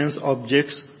sense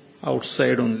objects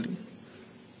outside only.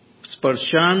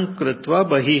 Sparshan kritva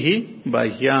bahihi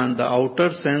bahyan. The outer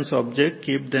sense object,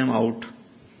 keep them out.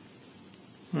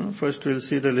 First we'll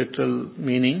see the literal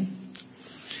meaning.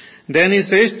 Then he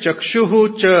says,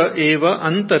 Chakshuhu cha eva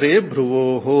antare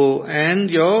bhruvoho. And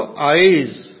your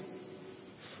eyes,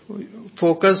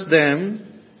 focus them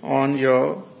on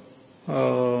your,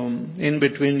 in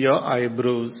between your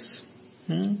eyebrows.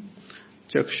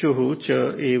 Chakshuhu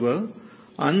cha eva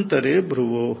antare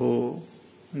bhruvoho.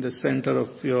 In the center of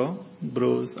your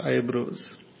eyebrows.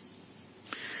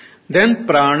 Then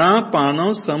prana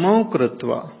pano samo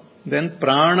kritva. Then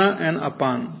prana and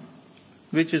apan.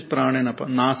 Which is prana and apan?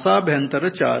 Nasa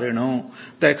bhantara charino.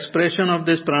 The expression of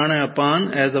this prana and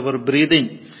apan as our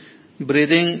breathing.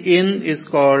 Breathing in is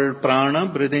called prana,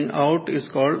 breathing out is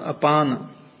called apana.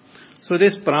 So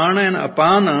this prana and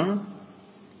apana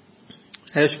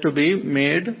has to be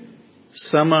made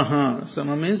samaha.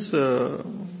 Sama means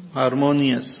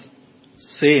harmonious,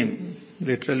 same.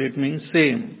 Literally it means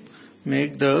same.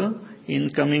 Make the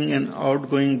incoming and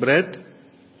outgoing breath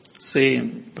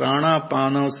same. Prana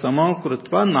pano samo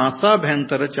krutva nasa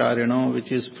bhantara charino,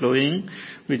 which is flowing,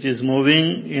 which is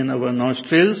moving in our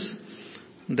nostrils.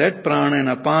 That prana and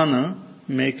apana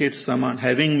make it saman.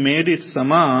 Having made it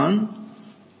saman,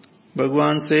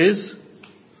 Bhagavan says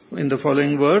in the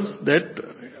following verse that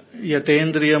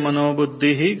yatendriya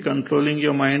manobuddhihi, controlling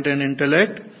your mind and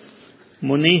intellect,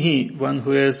 munihi, one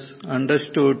who has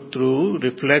understood through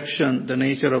reflection the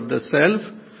nature of the self,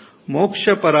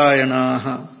 moksha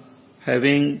parayanaha,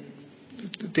 having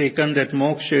taken that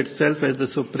moksha itself as the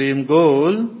supreme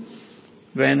goal,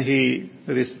 when he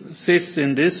sits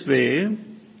in this way,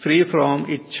 free from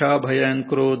ichha, bhaya and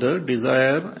krodha,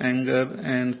 desire, anger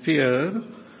and fear,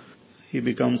 he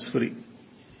becomes free.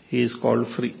 He is called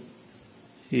free.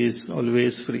 He is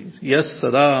always free. Yas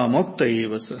sada mukta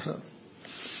eva saha.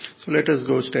 So let us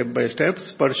go step by step.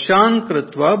 Sparshan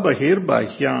kritva bahir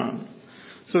bahyan.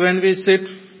 So when we sit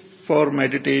for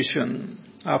meditation,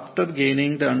 after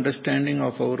gaining the understanding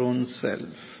of our own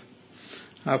self,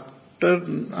 after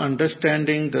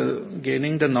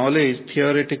gaining the knowledge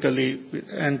theoretically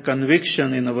and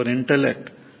conviction in our intellect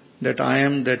that I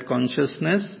am that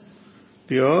consciousness,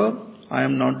 pure, I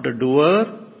am not the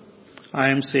doer, I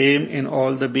am same in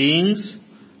all the beings,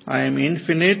 I am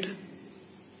infinite,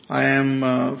 I am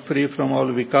free from all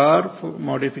vikar,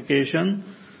 modification.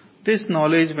 This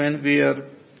knowledge when we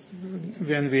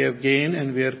have gained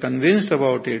and we are convinced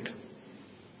about it,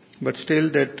 but still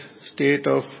that state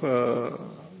of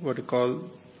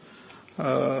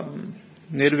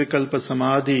nirvikalpa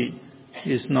samadhi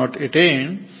is not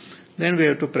attained, then we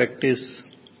have to practice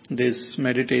this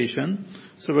meditation.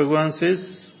 So Bhagavan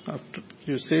says, after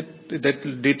you sit,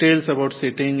 that details about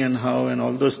sitting and how and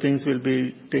all those things will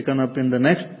be taken up in the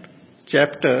next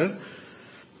chapter,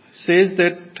 says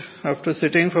that after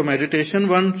sitting for meditation,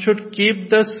 one should keep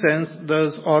the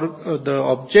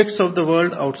objects of the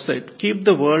world outside. Keep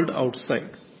the world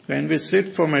outside. When we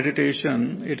sit for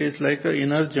meditation, it is like an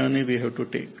inner journey we have to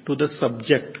take to the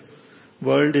subject.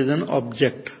 World is an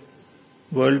object.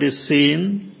 World is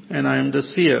seen and I am the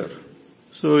seer.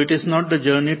 So it is not the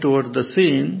journey toward the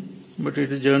seen, but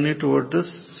it is journey toward the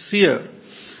seer.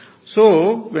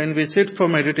 So when we sit for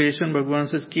meditation, Bhagavan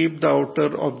says, keep the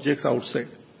outer objects outside.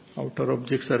 Outer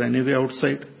objects are anyway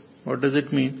outside. What does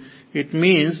it mean? It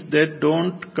means that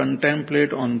don't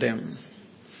contemplate on them.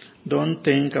 Don't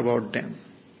think about them.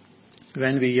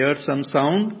 When we hear some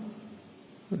sound,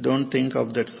 don't think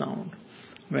of that sound.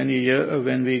 When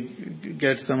we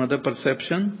get some other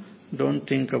perception, don't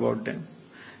think about them.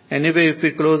 Anyway, if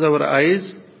we close our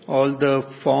eyes, all the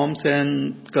forms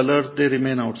and colors, they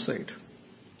remain outside.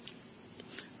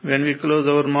 When we close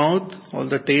our mouth, all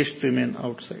the taste remain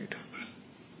outside.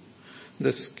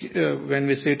 When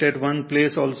we sit at one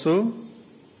place also,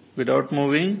 without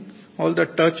moving, all the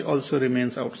touch also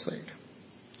remains outside.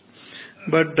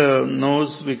 But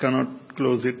nose, we cannot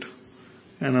close it.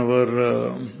 And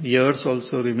our ears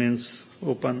also remains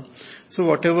open. So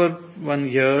whatever one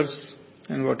hears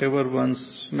and whatever one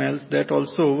smells, that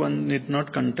also one need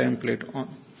not contemplate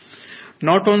on.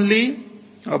 Not only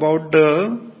about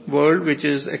the world which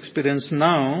is experienced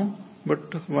now,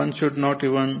 but one should not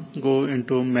even go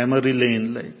into memory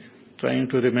lane, like trying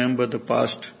to remember the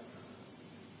past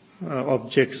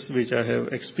objects which I have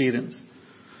experienced.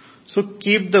 So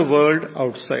keep the world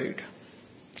outside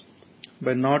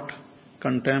by not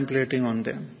contemplating on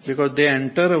them, because they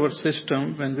enter our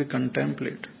system when we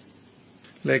contemplate.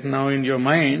 Like now in your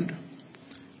mind,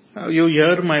 you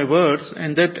hear my words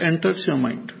and that enters your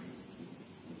mind.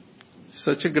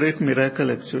 Such a great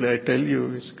miracle actually, I tell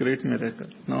you, it's a great miracle.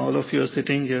 Now all of you are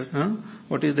sitting here,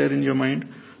 what is there in your mind?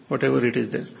 Whatever it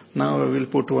is there. Now I will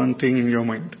put one thing in your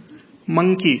mind.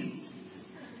 Monkey.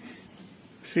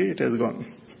 See, it has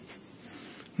gone.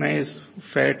 Nice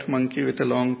fat monkey with a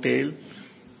long tail,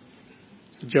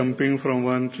 jumping from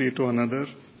one tree to another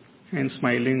and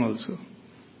smiling also.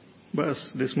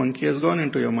 Bas, this monkey has gone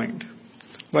into your mind.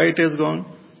 Why it has gone?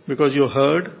 Because you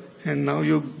heard and now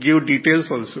you give details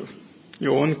also.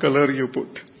 Your own color you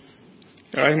put.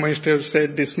 I must have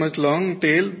said this much long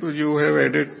tail, you have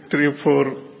added 3 or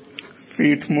 4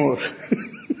 feet more.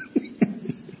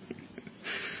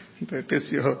 That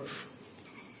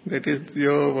is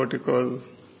your what you call,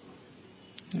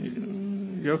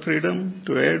 your freedom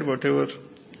to add whatever.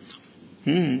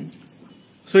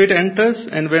 So it enters,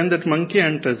 and when that monkey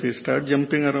enters, it starts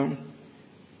jumping around.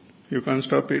 You can't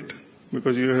stop it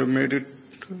because you have made it,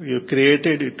 you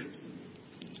created it.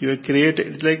 You have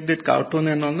created, it's like that cartoon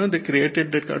and all, no? They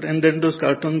created that cartoon, and then those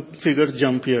cartoon figures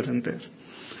jump here and there.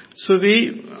 So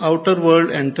outer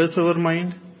world enters our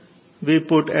mind, we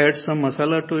add some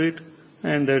masala to it,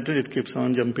 and that it keeps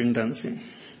on jumping, dancing.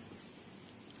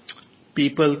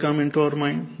 People come into our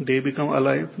mind, they become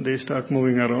alive, they start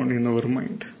moving around in our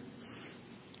mind,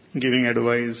 giving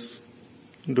advice,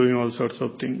 doing all sorts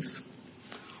of things.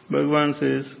 Bhagavan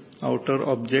says, outer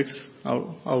objects,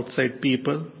 outside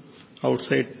people,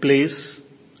 outside place,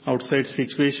 outside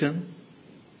situation,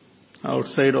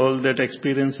 outside all that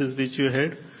experiences which you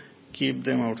had, keep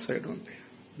them outside only.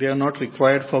 They are not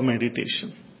required for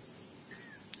meditation.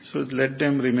 So let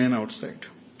them remain outside.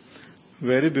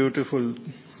 Very beautiful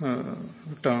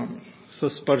term. So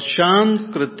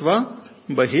sparshan kritva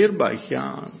bahir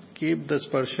bahyan. Keep the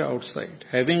sparsha outside.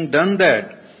 Having done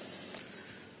that,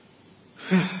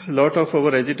 lot of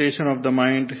our agitation of the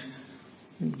mind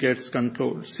gets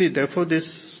controlled. See, therefore this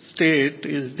state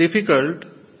is difficult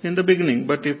in the beginning,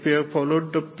 but if we have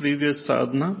followed the previous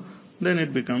sadhana, then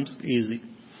it becomes easy.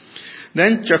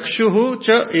 Then chakshuhu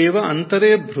cha eva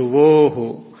antare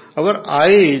bhruvoho. Our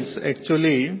eyes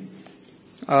actually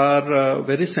are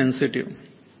very sensitive.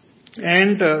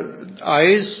 And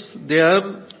eyes, they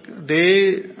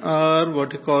are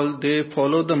what you call, they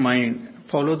follow the mind,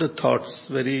 follow the thoughts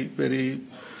very, very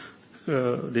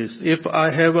this. If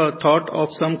I have a thought of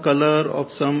some color,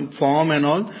 of some form and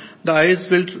all, the eyes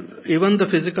will, even the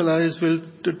physical eyes will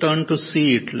turn to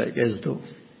see it like as though.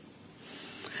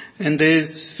 And they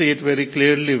see it very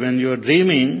clearly when you are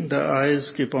dreaming, the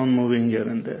eyes keep on moving here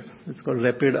and there. It's called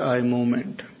rapid eye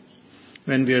movement.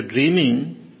 When we are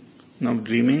dreaming, now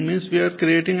dreaming means we are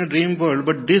creating a dream world,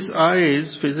 but this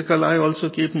eyes, physical eye also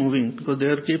keep moving because they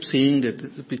keep seeing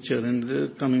that the picture and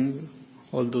they're coming,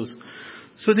 all those.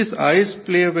 So these eyes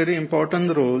play a very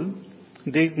important role.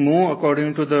 They move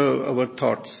according to our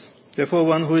thoughts. Therefore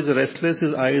one who is restless,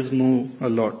 his eyes move a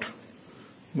lot.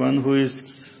 One who is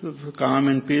calm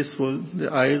and peaceful,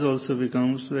 the eyes also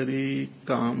becomes very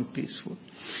calm, peaceful.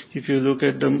 If you look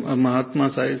at the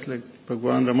Mahatma's eyes like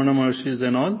Bhagwan, Ramana Maharshi's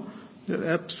and all,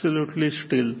 they're absolutely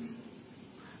still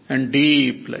and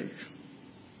deep like.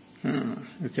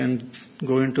 You can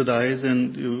go into the eyes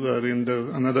and you are in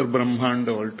another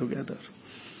Brahmanda altogether.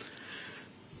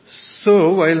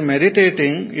 So while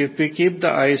meditating, if we keep the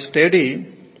eyes steady,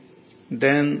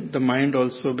 then the mind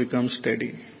also becomes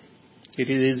steady. It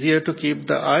is easier to keep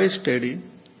the eyes steady.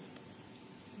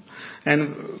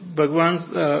 And Bhagwan's,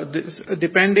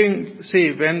 depending,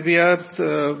 see, when we are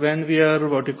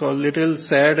what you call little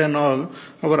sad and all,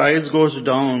 our eyes goes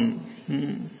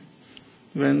down.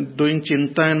 When doing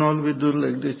chinta and all, we do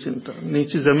like this chinta.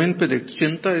 नीचे जमीन पे देख,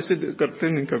 चिंता ऐसे करते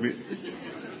नहीं कभी.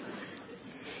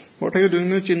 What are you doing?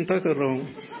 मैं चिंता कर रहा हूँ.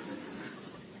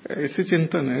 ऐसी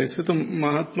चिंता नहीं, ऐसे तो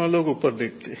महात्मा लोग ऊपर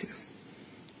देखते हैं.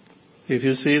 If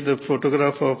you see the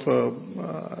photograph of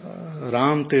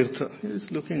Ram Tirtha, he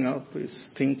is looking up, he is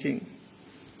thinking.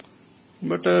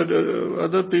 But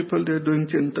other people, they are doing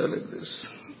chinta like this.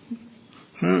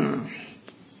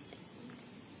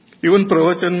 Even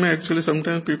pravachan mein actually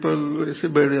sometimes people ऐसे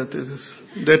बैठ जाते हैं.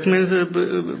 That means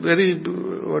very,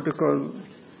 what you call,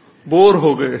 bore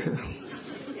हो गए हैं.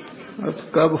 अब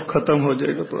कब खत्म हो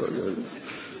जाएगा pravachan?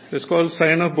 It's called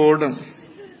sign of boredom.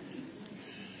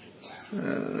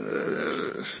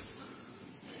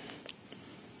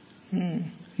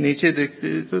 नीचे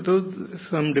देखते तो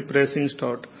सम डिप्रेसिंग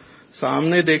थॉट,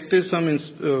 सामने देखते सम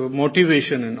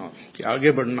मोटिवेशन एंड ऑल कि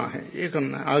आगे बढ़ना है, ये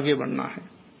करना है, आगे बढ़ना है.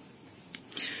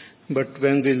 But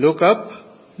when we look up,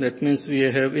 that means we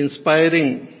have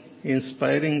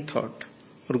inspiring thought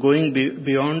or going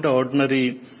beyond the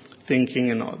ordinary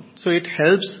thinking and all. So it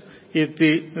helps if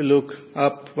we look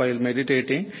up while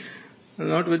meditating,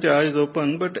 not with the eyes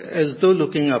open, but as though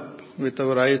looking up, with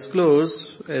our eyes closed,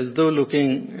 as though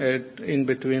looking at in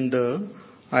between the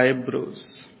eyebrows.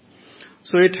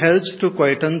 So it helps to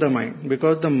quieten the mind,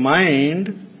 because the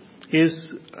mind is,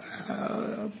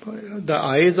 the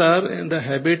eyes are in the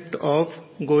habit of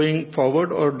going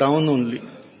forward or down only,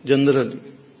 generally.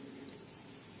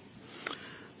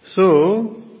 So,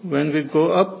 when we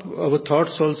go up, our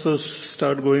thoughts also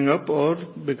start going up or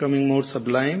becoming more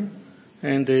sublime,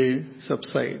 and they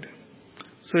subside.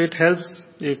 So it helps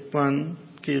if one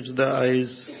keeps the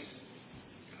eyes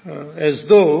as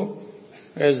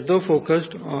though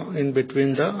focused in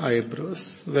between the eyebrows,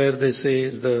 where they say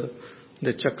is the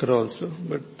chakra also.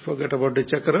 But forget about the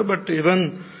chakra, but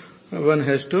even one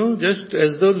has to just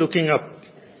as though looking up.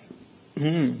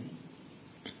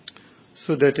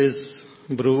 So that is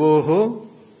भ्रुवोः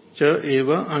च एव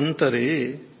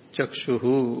antare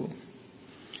chakshuhu.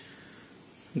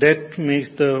 That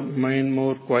makes the mind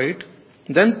more quiet.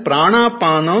 Then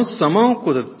pranapano samau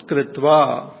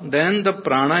kritva. Then the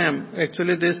pranayam.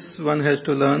 Actually, this one has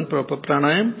to learn proper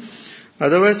pranayam.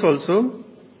 Otherwise, also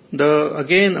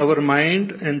again our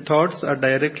mind and thoughts are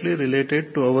directly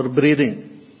related to our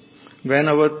breathing. When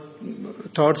our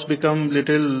thoughts become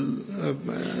little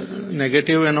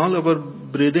negative and all, our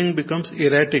breathing becomes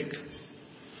erratic.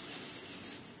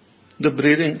 The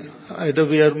breathing, either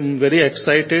we are very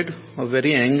excited or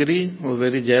very angry or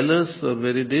very jealous or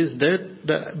very this, that,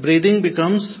 the breathing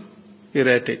becomes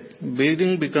erratic.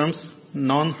 Breathing becomes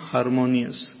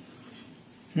non-harmonious.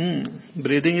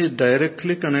 Breathing is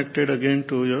directly connected again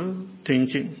to your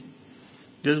thinking.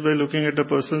 Just by looking at a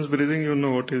person's breathing, you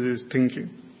know what he is thinking.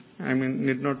 I mean,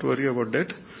 need not worry about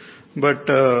that. But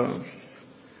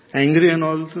angry and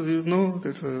all, you know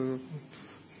that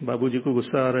बाबूजी को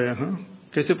गुस्सा आ रहा है. हाँ,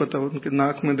 कैसे पता? उनके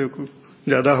नाक में देखो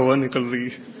ज्यादा हवा निकल रही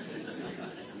है,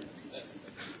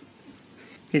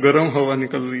 गरम हवा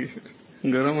निकल रही है,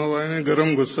 गरम हवा में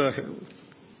गरम गुस्सा है.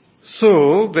 So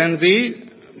when we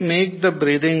make the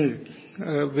breathing,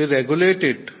 we regulate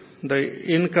it, the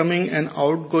incoming and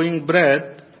outgoing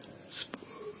breath,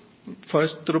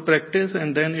 first through practice,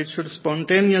 and then it should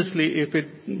spontaneously, if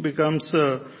it becomes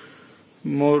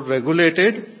more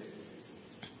regulated,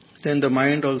 then the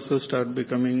mind also start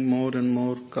becoming more and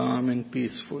more calm and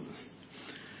peaceful.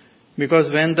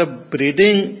 Because when the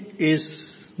breathing is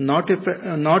not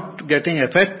getting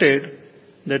affected,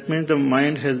 that means the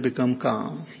mind has become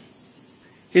calm.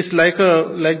 It's like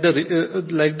the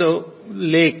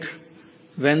lake.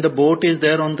 When the boat is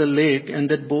there on the lake and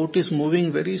that boat is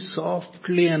moving very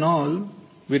softly and all,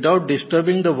 without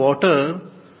disturbing the water,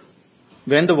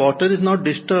 when the water is not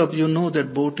disturbed, you know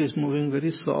that boat is moving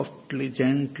very softly,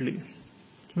 gently.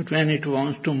 But when it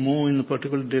wants to move in a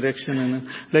particular direction, and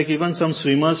like even some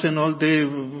swimmers and all,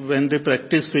 when they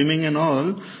practice swimming and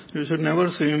all, you should never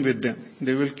swim with them.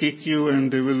 They will kick you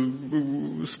and they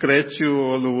will scratch you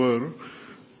all over,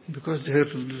 because they are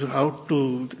out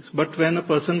to this. But when a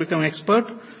person becomes expert,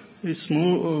 he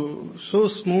so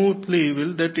smoothly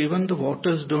will that even the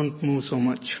waters don't move so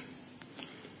much.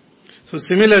 So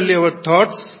similarly, our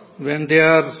thoughts, when they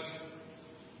are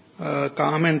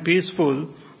calm and peaceful,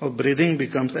 our breathing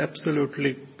becomes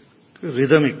absolutely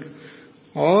rhythmic.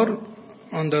 Or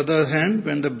on the other hand,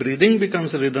 when the breathing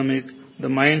becomes rhythmic, the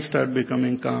mind starts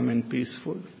becoming calm and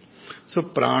peaceful. So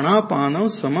prana pano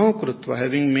samau krutva,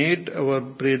 having made our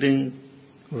breathing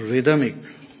rhythmic,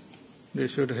 they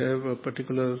should have a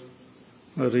particular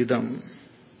rhythm.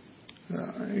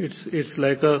 It's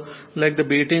like the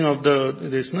beating of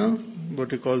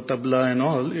what you call tabla and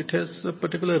all. It has a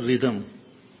particular rhythm.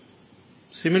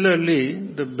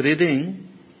 Similarly, the breathing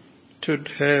should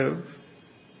have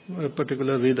a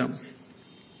particular rhythm.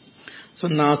 So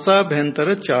nasa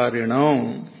bhantara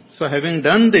charinam. So having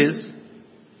done this,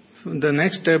 the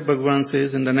next step Bhagavan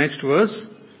says in the next verse,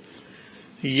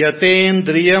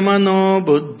 yatendriyamano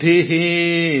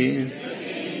buddhihi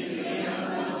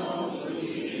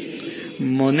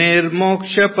munir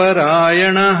moksha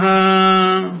parayanaha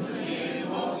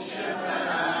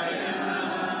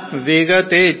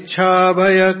vigatecha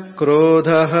bhaya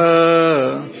krodhaha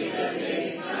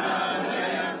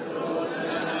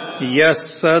yas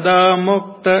sada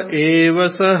mukta eva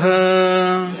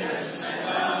saha.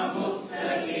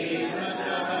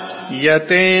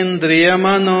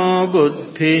 यतेन्द्रियमनो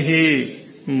बुद्धिः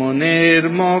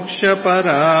मुनेर्मोक्षपरायणः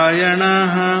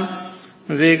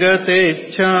विगतेच्छावयक्रोधः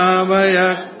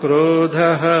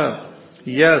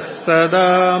यः सदा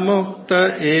मुक्त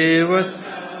एव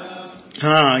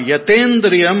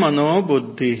यतेन्द्रियमनो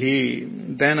बुद्धिः.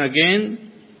 Then again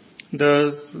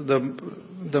the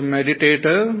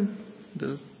meditator,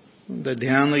 the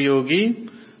dhyana yogi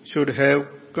should have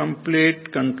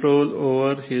complete control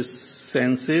over his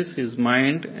senses, his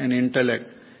mind and intellect.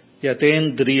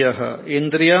 Yatendriyaha.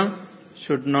 Indriya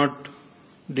should not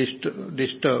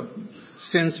disturb.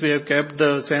 Since we have kept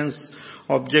the sense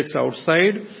objects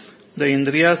outside, the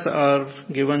indriyas are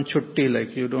given chutti,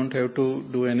 like you don't have to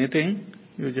do anything.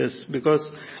 You just, because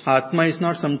Atma is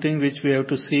not something which we have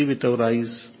to see with our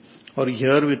eyes, or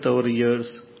hear with our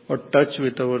ears, or touch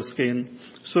with our skin.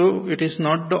 So it is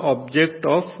not the object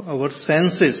of our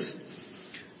senses.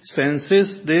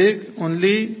 Senses, they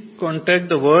only contact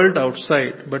the world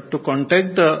outside, but to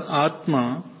contact the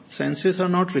Atma, senses are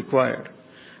not required.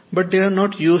 But they are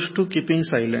not used to keeping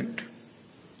silent.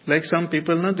 Like some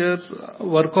people, they are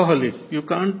workaholic. You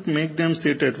can't make them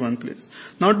sit at one place.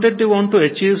 Not that they want to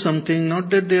achieve something, not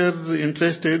that they are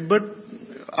interested, but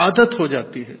aadat ho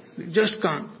jati hai. They just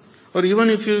can't. Or even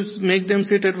if you make them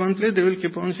sit at one place, they will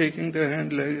keep on shaking their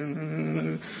hand like,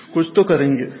 kuch to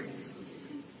karenge.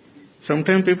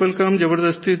 Sometimes people come,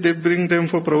 jabardasti, they bring them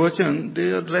for pravachan, they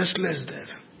are restless there.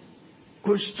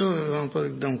 Kuch to wahan par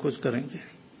ekdam kuch karenge.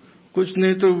 Kuch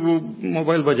nahi to wo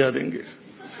mobile baja denge.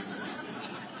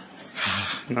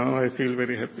 Now I feel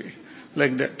very happy.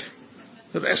 Like that.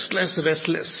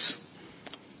 Restless.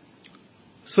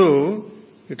 So,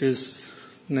 it is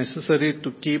necessary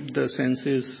to keep the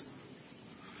senses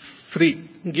free.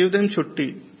 Give them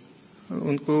chutti.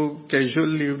 Unko casual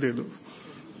leave de do.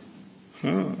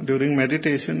 During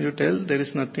meditation you tell there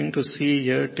is nothing to see,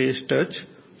 hear, taste, touch.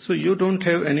 So you don't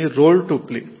have any role to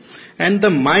play. And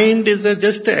the mind is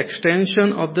just an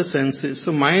extension of the senses.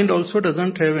 So mind also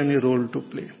doesn't have any role to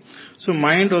play. So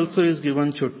mind also is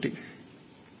given chutti.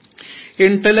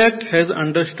 Intellect has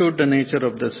understood the nature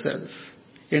of the self.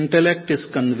 Intellect is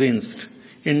convinced.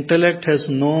 Intellect has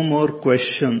no more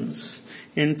questions.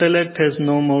 Intellect has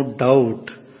no more doubt.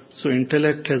 So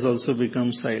intellect has also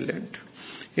become silent.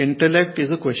 Intellect is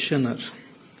a questioner.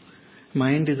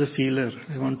 Mind is a feeler.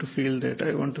 I want to feel that.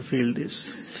 I want to feel this.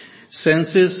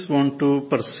 Senses want to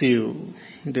perceive.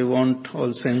 They want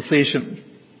all sensation.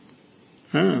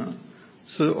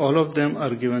 So all of them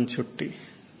are given chutti.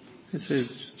 It says,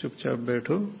 chupchap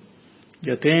betho.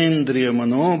 Yatendriya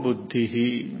mano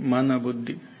buddhihi. Mana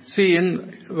buddhi. See,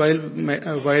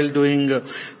 while doing,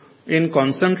 in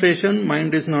concentration,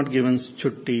 mind is not given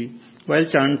chutti. While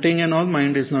chanting and all,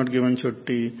 mind is not given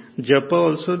chutti. Japa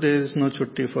also, there is no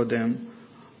chutti for them.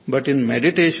 But in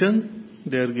meditation,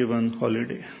 they are given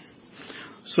holiday.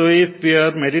 So if we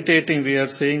are meditating, we are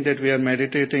saying that we are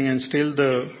meditating and still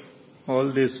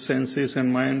all these senses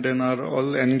and mind and are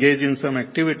all engaged in some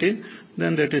activity,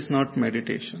 then that is not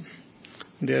meditation.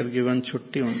 They are given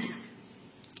chutti only.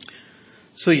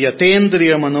 So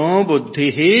yatendriya mano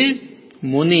buddhihi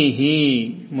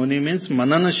munihi. Muni means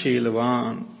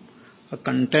mananashilvan. A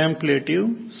contemplative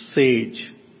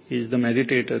sage is the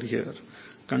meditator here.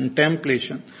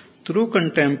 Contemplation. Through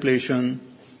contemplation,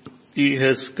 he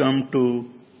has come to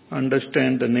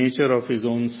understand the nature of his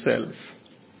own self.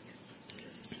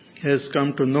 He has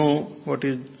come to know what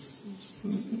is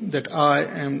that I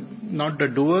am not the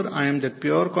doer, I am the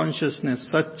pure consciousness,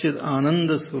 Satchid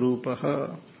Ananda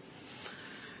Swarupaha.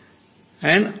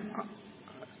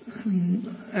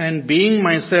 And being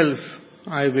myself,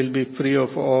 I will be free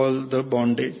of all the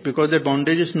bondage. Because the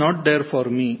bondage is not there for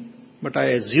me, but I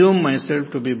assume myself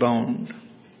to be bound.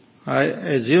 I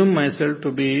assume myself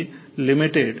to be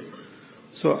limited.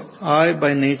 So I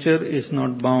by nature is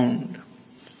not bound.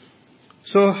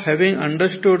 So having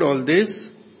understood all this,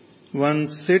 one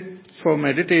sit for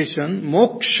meditation,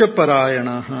 moksha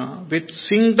parayanaha, with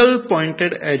single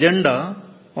pointed agenda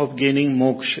of gaining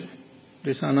moksha.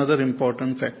 This is another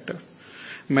important factor.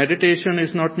 Meditation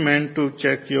is not meant to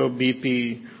check your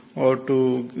BP or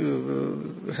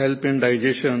to help in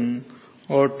digestion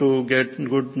or to get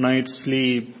good night's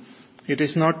sleep. It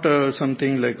is not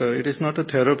something like it is not a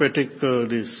therapeutic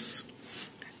this.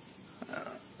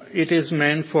 It is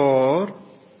meant for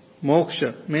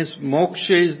moksha. Means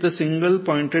moksha is the single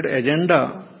pointed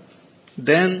agenda.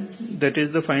 Then that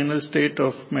is the final state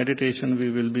of meditation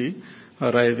we will be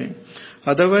arriving.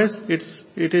 Otherwise,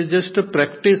 it is just a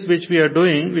practice which we are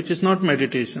doing, which is not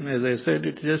meditation. As I said,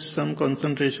 it is just some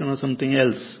concentration or something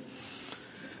else.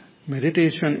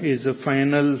 Meditation is a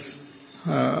final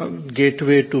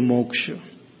gateway to moksha.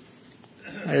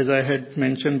 as I had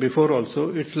mentioned before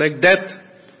also, it's like death.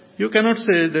 You cannot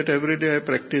say that every day I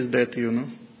practice death,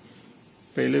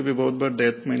 पहले भी बहुत बार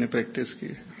death मैंने practice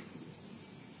की.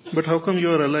 But how come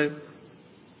you are alive?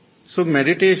 So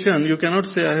meditation, you cannot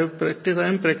say I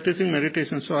am practicing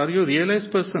meditation. So are you a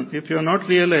realized person? If you are not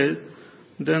realized,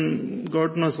 then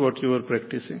God knows what you are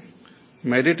practicing.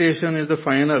 Meditation is the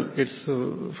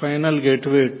final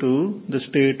gateway to the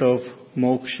state of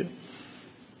moksha.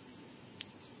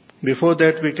 Before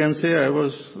that we can say I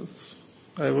was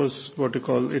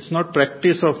it's not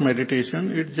practice of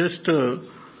meditation, it's just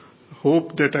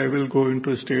hope that I will go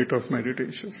into a state of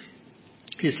meditation.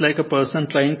 It's like a person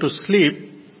trying to sleep.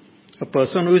 A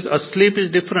person who is asleep is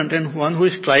different, and one who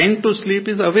is trying to sleep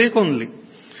is awake only.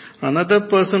 Another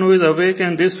person who is awake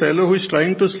and this fellow who is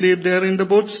trying to sleep, they are in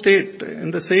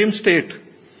the same state.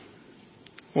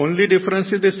 Only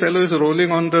difference is this fellow is rolling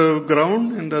on the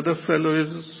ground and the other fellow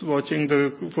is watching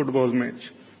the football match.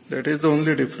 That is the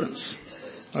only difference.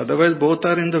 Otherwise both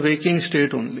are in the waking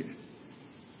state only.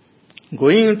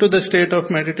 Going into the state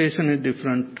of meditation is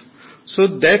different. So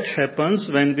that happens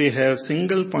when we have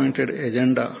single pointed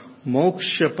agenda.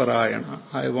 Moksha parayana.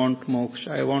 I want moksha.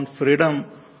 I want freedom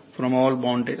from all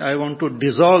bondage. I want to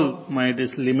dissolve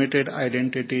this limited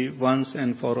identity once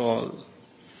and for all.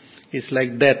 It's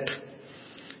like death.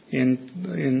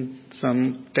 In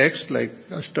some text like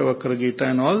Ashtavakra Gita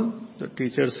and all, the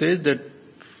teacher says that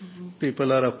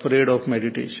people are afraid of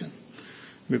meditation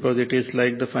because it is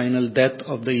like the final death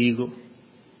of the ego.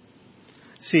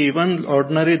 See, even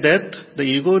ordinary death, the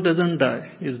ego doesn't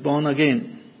die, is born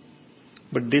again.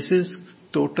 But this is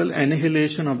total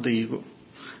annihilation of the ego.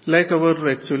 Like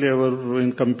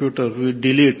in computer, we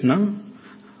delete, no?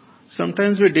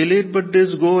 Sometimes we delete, but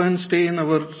this go and stay in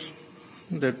our,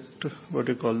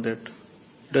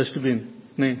 dustbin,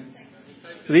 no?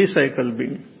 Recycle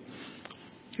bin.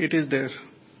 It is there.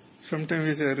 Sometimes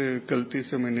we say, अरे गलती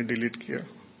से मैंने delete किया,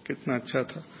 कितना अच्छा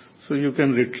था. So you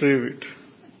can retrieve it.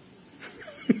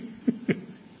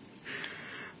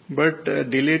 But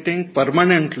deleting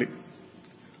permanently.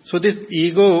 So this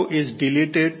ego is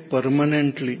deleted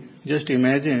permanently. Just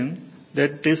imagine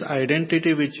that this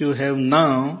identity which you have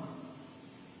now,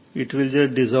 it will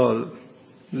just dissolve.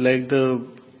 Like the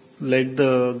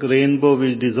rainbow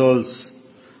which dissolves.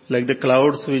 Like the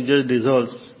clouds which just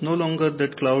dissolves. No longer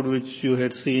that cloud which you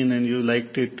had seen and you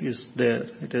liked it is there.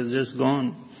 It has just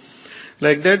gone.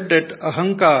 Like that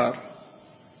ahankar,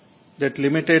 that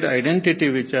limited identity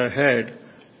which I had,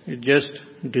 it just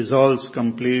dissolves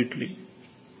completely.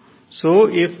 So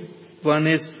if one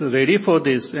is ready for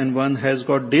this and one has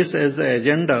got this as the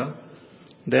agenda,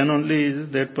 then only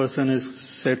that person is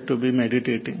said to be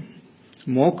meditating.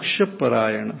 Moksha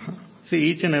parayana. See,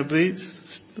 each and every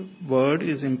word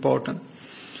is important.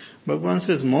 Bhagavan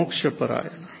says moksha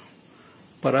parayana.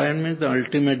 Parayana means the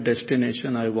ultimate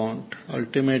destination I want.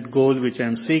 Ultimate goal which I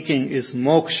am seeking is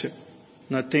moksha.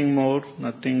 Nothing more,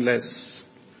 nothing less.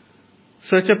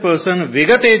 Such a person,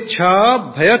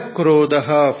 vigatechha bhaya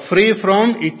krodha, free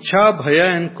from ichha,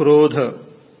 bhaya and krodha.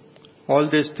 All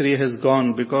these three has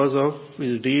gone because of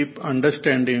his deep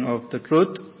understanding of the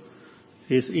truth.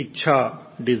 His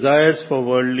ichha, desires for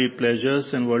worldly pleasures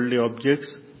and worldly objects,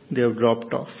 they have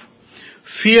dropped off.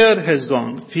 Fear has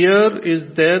gone. Fear is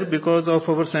there because of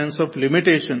our sense of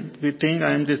limitation. We think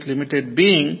I am this limited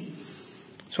being,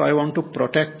 so I want to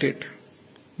protect it.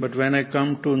 But when I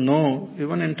come to know,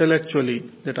 even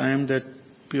intellectually, that I am that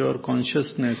pure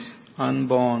consciousness,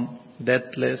 unborn,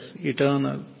 deathless,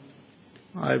 eternal,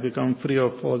 I become free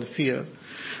of all fear.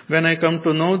 When I come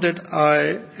to know that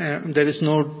there is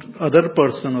no other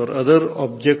person or other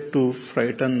object to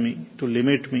frighten me, to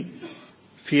limit me.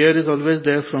 Fear is always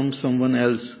there from someone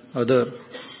else, other.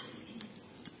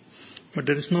 But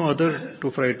there is no other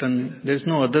to frighten me. There is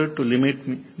no other to limit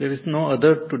me. There is no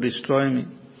other to destroy me.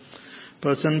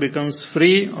 Person becomes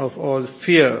free of all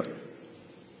fear,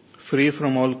 free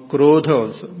from all krodha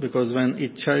also, because when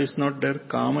ichha is not there,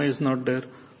 kama is not there,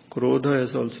 krodha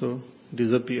has also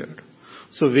disappeared.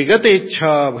 So vigata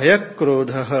ichha bhaya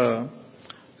krodha,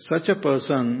 such a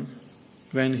person,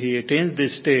 when he attains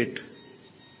this state,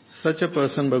 such a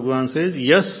person, Bhagavan says,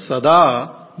 yas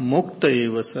sada mukta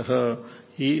eva saha,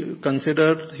 he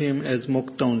considered him as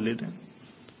mukta only then.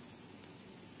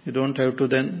 You don't have to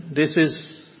then,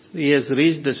 he has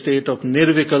reached the state of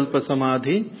nirvikalpa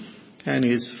samadhi and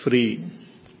he is free.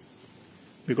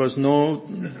 Because no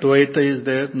dvaita is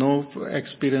there, no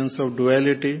experience of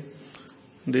duality.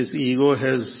 This ego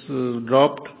has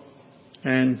dropped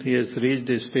and he has reached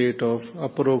the state of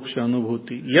aparoksha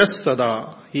anubhuti. Yas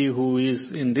sada, he who is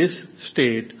in this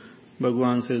state,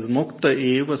 Bhagavan says, mukta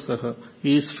eva saha,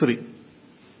 he is free.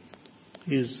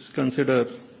 is consider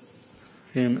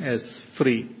him as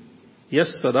free.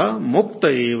 Yes sada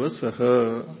mukta eva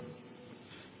saha.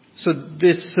 So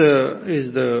this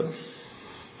is the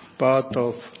path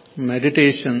of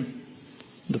meditation,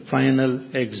 the final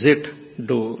exit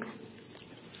door.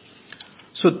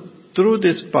 So through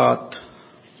this path,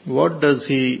 what does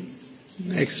he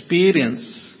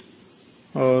experience,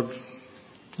 or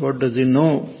what does he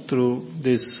know through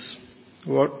this?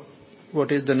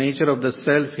 What is the nature of the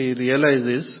self he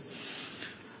realizes?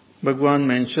 Bhagavan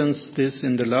mentions this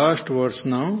in the last verse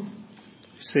now.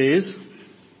 He says,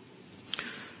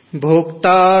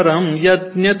 Bhoktaram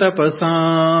yajna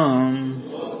tapasam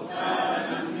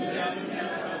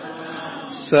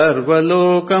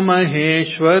sarvaloka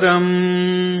maheshwaram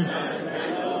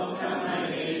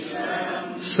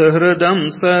sahridam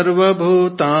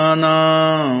sarvabhutanam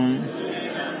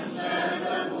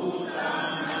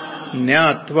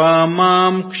Nyatva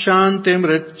mam kshantim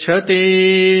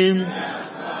richati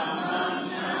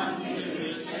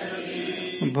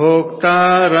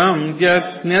Bhoktaram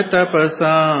yajna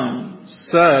tapasam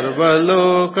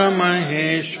sarvaloka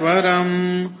maheshwaram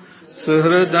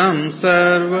suhridam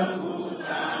sarva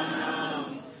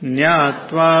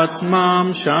Nyatvatmam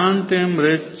shantim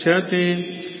richati.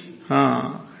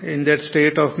 In that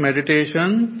state of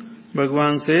meditation,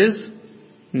 Bhagavan says,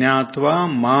 Nyatva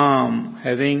mam,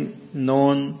 having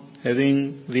known,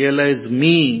 having realized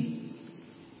me,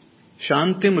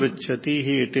 Shantim Richati,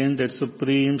 he attained that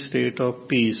supreme state of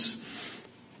peace.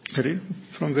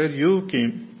 From where you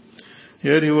came.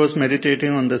 Here he was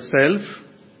meditating on the self,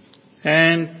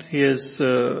 and he has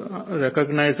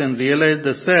recognized and realized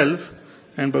the self,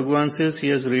 and Bhagavan says he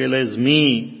has realized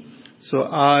me. So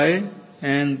I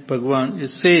and Bhagavan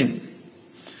is same.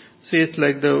 See, it's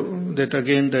like that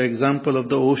again the example of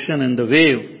the ocean and the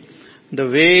wave. The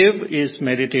wave is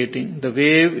meditating. The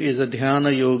wave is a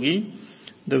dhyana yogi.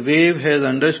 The wave has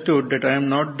understood that I am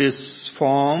not this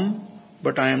form,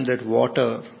 but I am that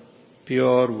water,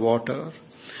 pure water.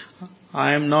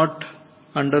 I am not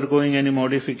undergoing any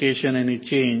modification, any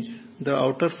change. The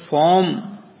outer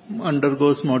form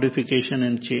undergoes modification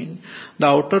and change. The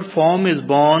outer form is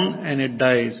born and it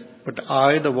dies. But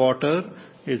I, the water,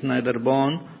 is neither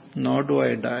born nor do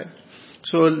I die.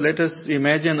 So let us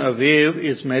imagine a wave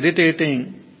is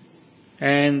meditating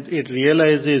and it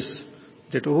realizes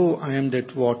that, oh, I am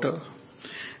that water.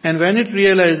 And when it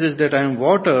realizes that I am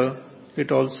water,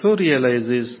 it also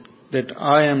realizes that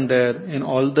I am there in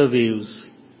all the waves.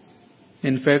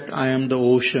 In fact, I am the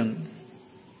ocean.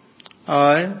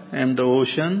 I am the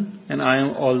ocean and I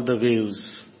am all the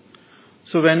waves.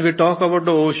 So when we talk about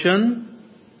the ocean,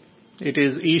 it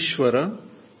is Ishvara.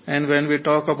 And when we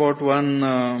talk about one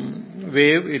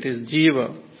wave, it is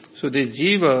Jiva. So the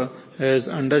Jiva has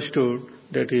understood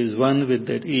that he is one with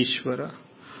that Ishvara.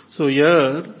 So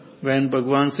here, when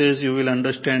Bhagavan says you will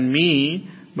understand me,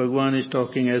 Bhagavan is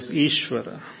talking as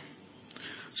Ishvara.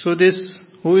 So this,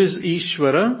 who is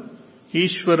Ishvara?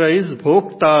 Ishvara is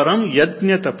Bhoktaram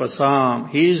Yajna Tapasam.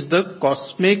 He is the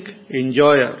cosmic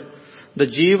enjoyer. The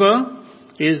Jiva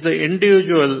is the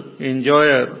individual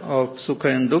enjoyer of Sukha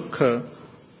and Dukkha.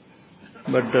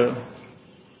 But the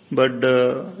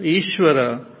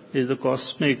Ishvara is the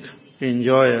cosmic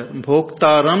enjoyer.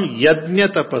 Bhoktaram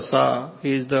Yajna Tapasa.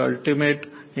 He is the ultimate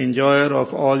enjoyer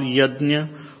of all Yajna,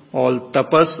 all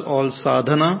Tapas, all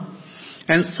Sadhana.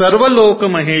 And Sarvaloka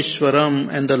Maheshwaram,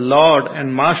 and the Lord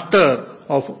and Master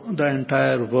of the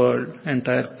entire world,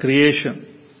 entire creation.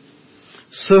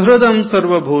 Suhradam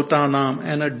Sarvabhutanam,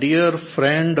 and a dear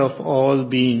friend of all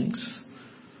beings.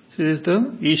 This is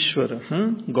the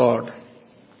Ishvara, God.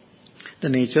 The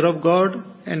nature of God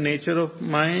and nature of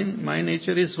mine, my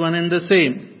nature is one and the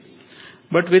same.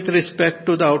 But with respect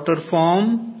to the outer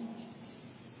form,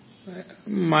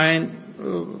 my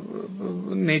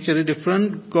nature is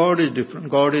different, God is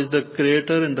different. God is the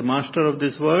creator and the master of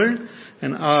this world,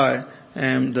 and I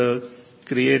am the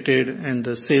created and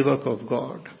the sevak of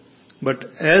God. But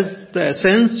as the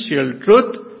essential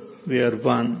truth, we are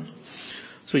one.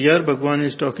 So here Bhagavan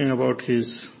is talking about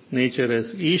his nature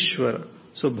as Ishvara.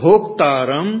 So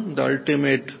Bhoktaram, the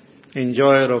ultimate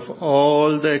enjoyer of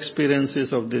all the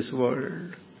experiences of this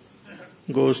world,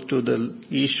 goes to the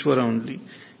Ishvara only.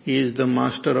 He is the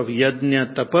master of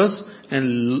Yajna Tapas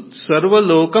and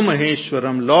Sarvaloka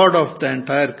Maheshwaram, Lord of the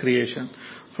entire creation.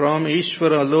 From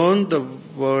Ishvara alone, the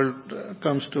world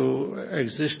comes to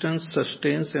existence,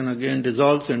 sustains, and again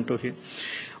dissolves into him.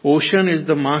 Ocean is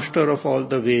the master of all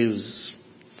the waves.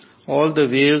 All the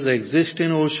waves exist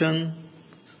in ocean,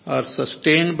 are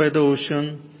sustained by the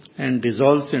ocean, and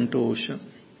dissolves into ocean.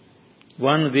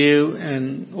 One wave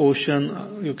and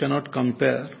ocean you cannot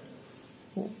compare.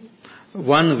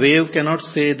 One wave cannot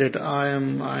say that I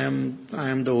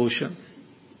am the ocean.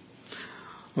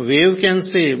 Wave can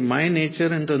say my nature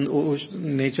and the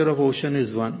nature of ocean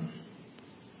is one.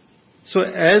 So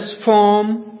as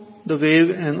form, the wave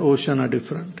and ocean are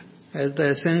different. As the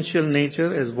essential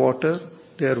nature, as water,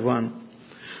 they are one.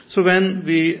 So when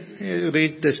we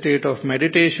reach the state of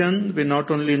meditation, we not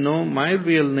only know my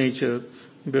real nature,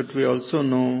 but we also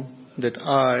know that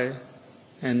I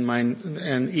and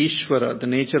Ishvara, the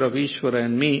nature of Ishvara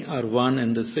and me are one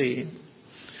and the same.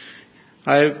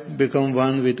 I become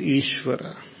one with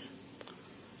Ishvara.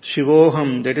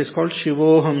 Shivoham, that is called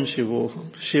Shivoham.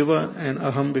 Shiva and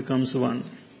Aham becomes one.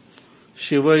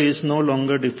 Shiva is no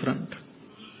longer different.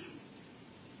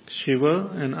 Shiva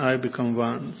and I become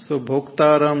one. So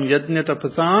Bhoktaram Yajna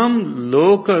Tapasam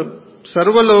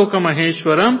Sarva Loka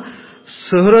Maheshwaram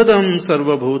Suhradam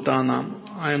Sarva Bhutanam.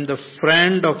 I am the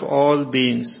friend of all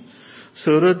beings.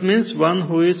 Suhrad means one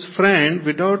who is friend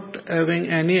without having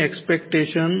any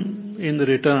expectation in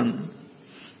return.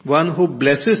 One who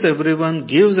blesses everyone,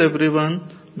 gives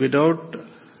everyone without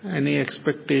any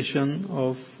expectation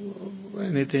of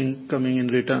anything coming in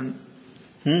return.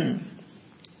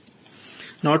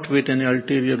 Not with any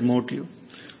ulterior motive.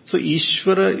 So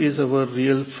Ishvara is our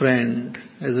real friend.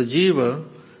 As a jiva,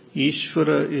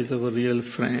 Ishvara is our real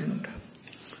friend.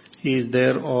 He is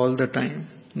there all the time,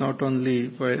 not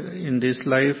only in this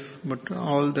life, but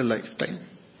all the lifetime.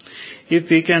 If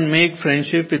we can make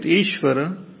friendship with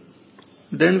Ishvara,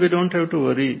 then we don't have to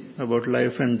worry about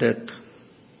life and death.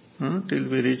 Till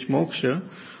we reach moksha,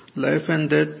 life and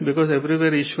death, because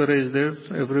everywhere Ishvara is there,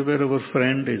 everywhere our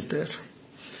friend is there.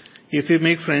 If we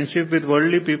make friendship with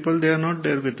worldly people, they are not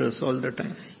there with us all the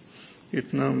time.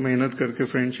 इतना मेहनत करके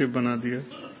friendship बना दिया,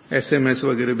 SMS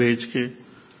वगैरह भेज के,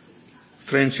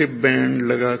 friendship band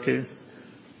लगा के,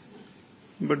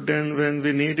 but then when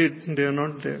we need it, they are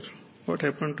not there. What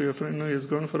happened to your friend? No, he has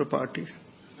gone for a party.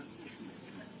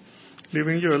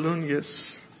 Leaving you alone?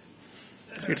 Yes.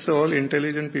 It's all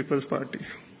intelligent people's party.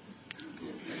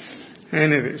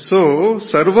 Anyway, so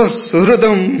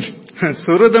Suradam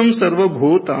Sarva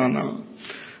Bhutana,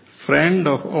 friend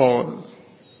of all.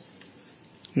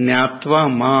 Nyatva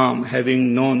Mam,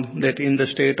 having known that in the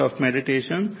state of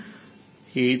meditation,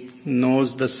 he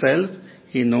knows the self,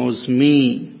 he knows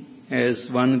me as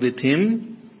one with him.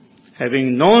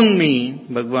 Having known me,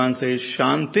 Bhagavan says,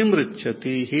 Shantim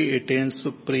Richati, he attains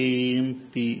supreme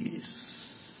peace.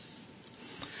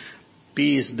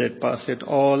 Peace that passeth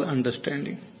all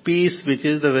understanding. Peace which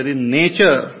is the very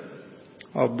nature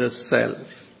of the self.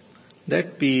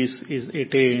 That peace is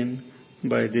attained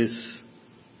by this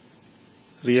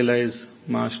realized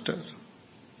master.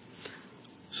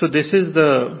 So this is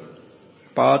the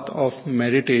path of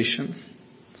meditation.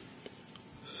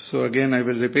 So again I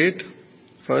will repeat.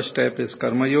 First step is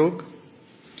Karma Yoga.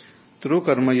 Through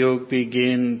Karma Yoga we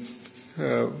gain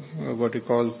what we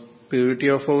call purity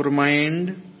of our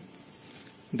mind.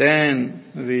 Then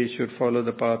we should follow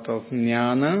the path of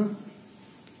Jnana.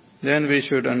 Then we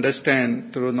should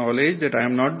understand through knowledge that I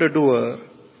am not the doer.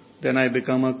 Then I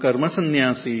become a Karma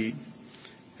Sannyasi.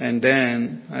 And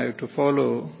then I have to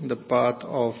follow the path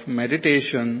of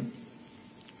meditation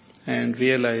and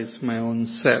realize my own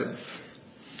self.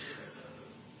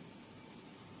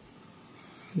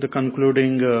 The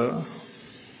concluding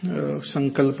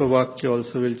Sankalpa Vakya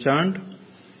also will chant.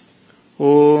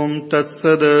 Om Tat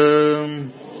Sad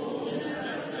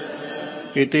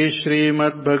Iti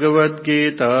Srimad Bhagavad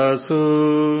Gitasu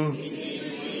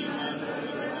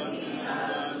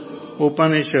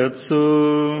Upanishatsu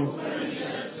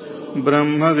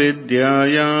Brahma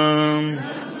Vidyayam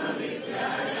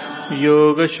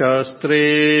Yoga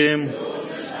Shastre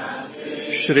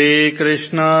Shri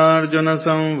Krishna Arjuna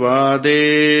Samvade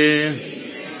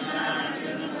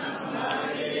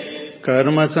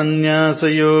Karma Sannyasa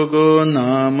Yogo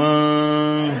Nama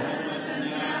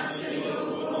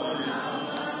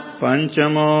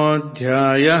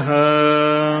Panchamodhyayah.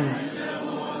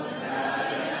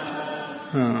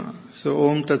 So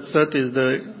Om Tat Sat is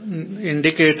the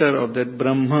indicator of that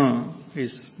Brahma.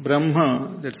 Is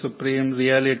Brahma, that supreme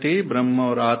reality, Brahma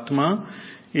or Atma,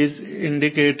 is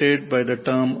indicated by the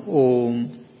term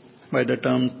Om, by the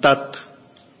term Tat,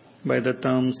 by the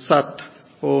term Sat.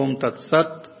 Om Tat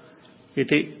Sat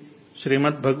iti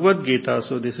Srimad Bhagavad Gita.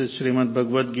 So this is Srimad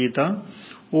Bhagavad Gita.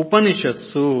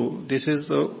 Upanishatsu, this is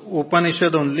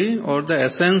Upanishad only, or the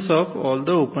essence of all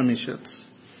the Upanishads.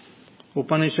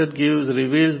 Upanishad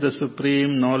reveals the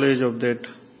supreme knowledge of that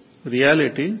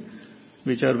reality,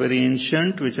 which are very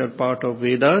ancient, which are part of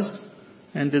Vedas,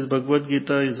 and this Bhagavad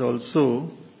Gita is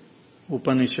also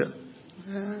Upanishad,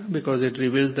 because it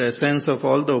reveals the essence of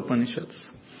all the Upanishads.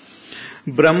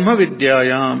 Brahma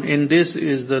Vidyayam, in this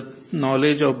is the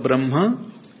knowledge of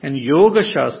Brahma, and Yoga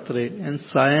Shastre, and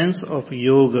science of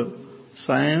yoga,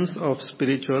 science of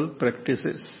spiritual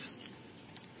practices,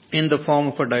 in the form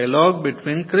of a dialogue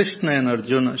between Krishna and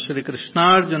Arjuna. Shri Krishna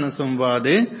Arjuna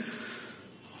Samvade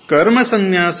Karma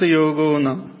Sannyasa Yogo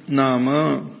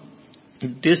Nama.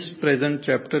 This present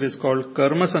chapter is called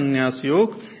Karma Sannyasa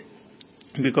Yoga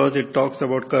because it talks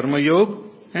about Karma Yoga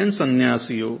and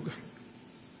Sannyasa Yoga.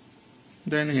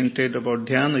 Then hinted about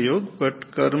Dhyana Yoga,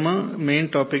 but Karma,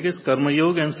 main topic is Karma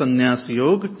Yoga and Sannyasa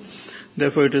Yoga.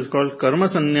 Therefore it is called Karma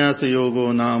Sannyasa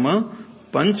Yogo Nama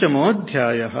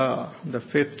Panchamodhyayaha. The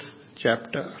 5th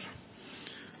chapter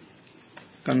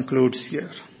concludes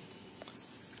here.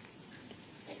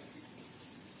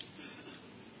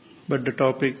 But the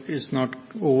topic is not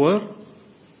over,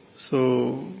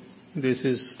 so this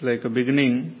is like a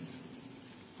beginning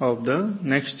of the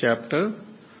next chapter.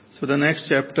 So the next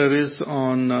chapter is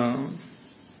on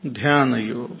Dhyana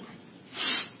Yoga.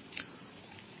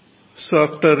 So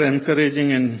after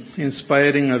encouraging and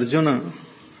inspiring Arjuna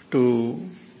to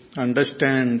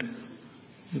understand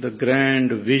the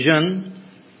grand vision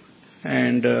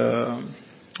and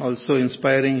also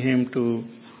inspiring him to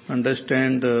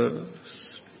understand the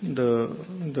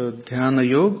Dhyana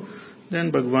Yoga,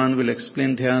 then Bhagavan will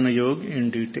explain Dhyana Yoga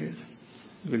in detail.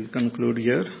 We'll conclude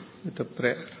here with a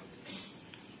prayer.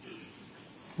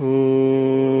 Oh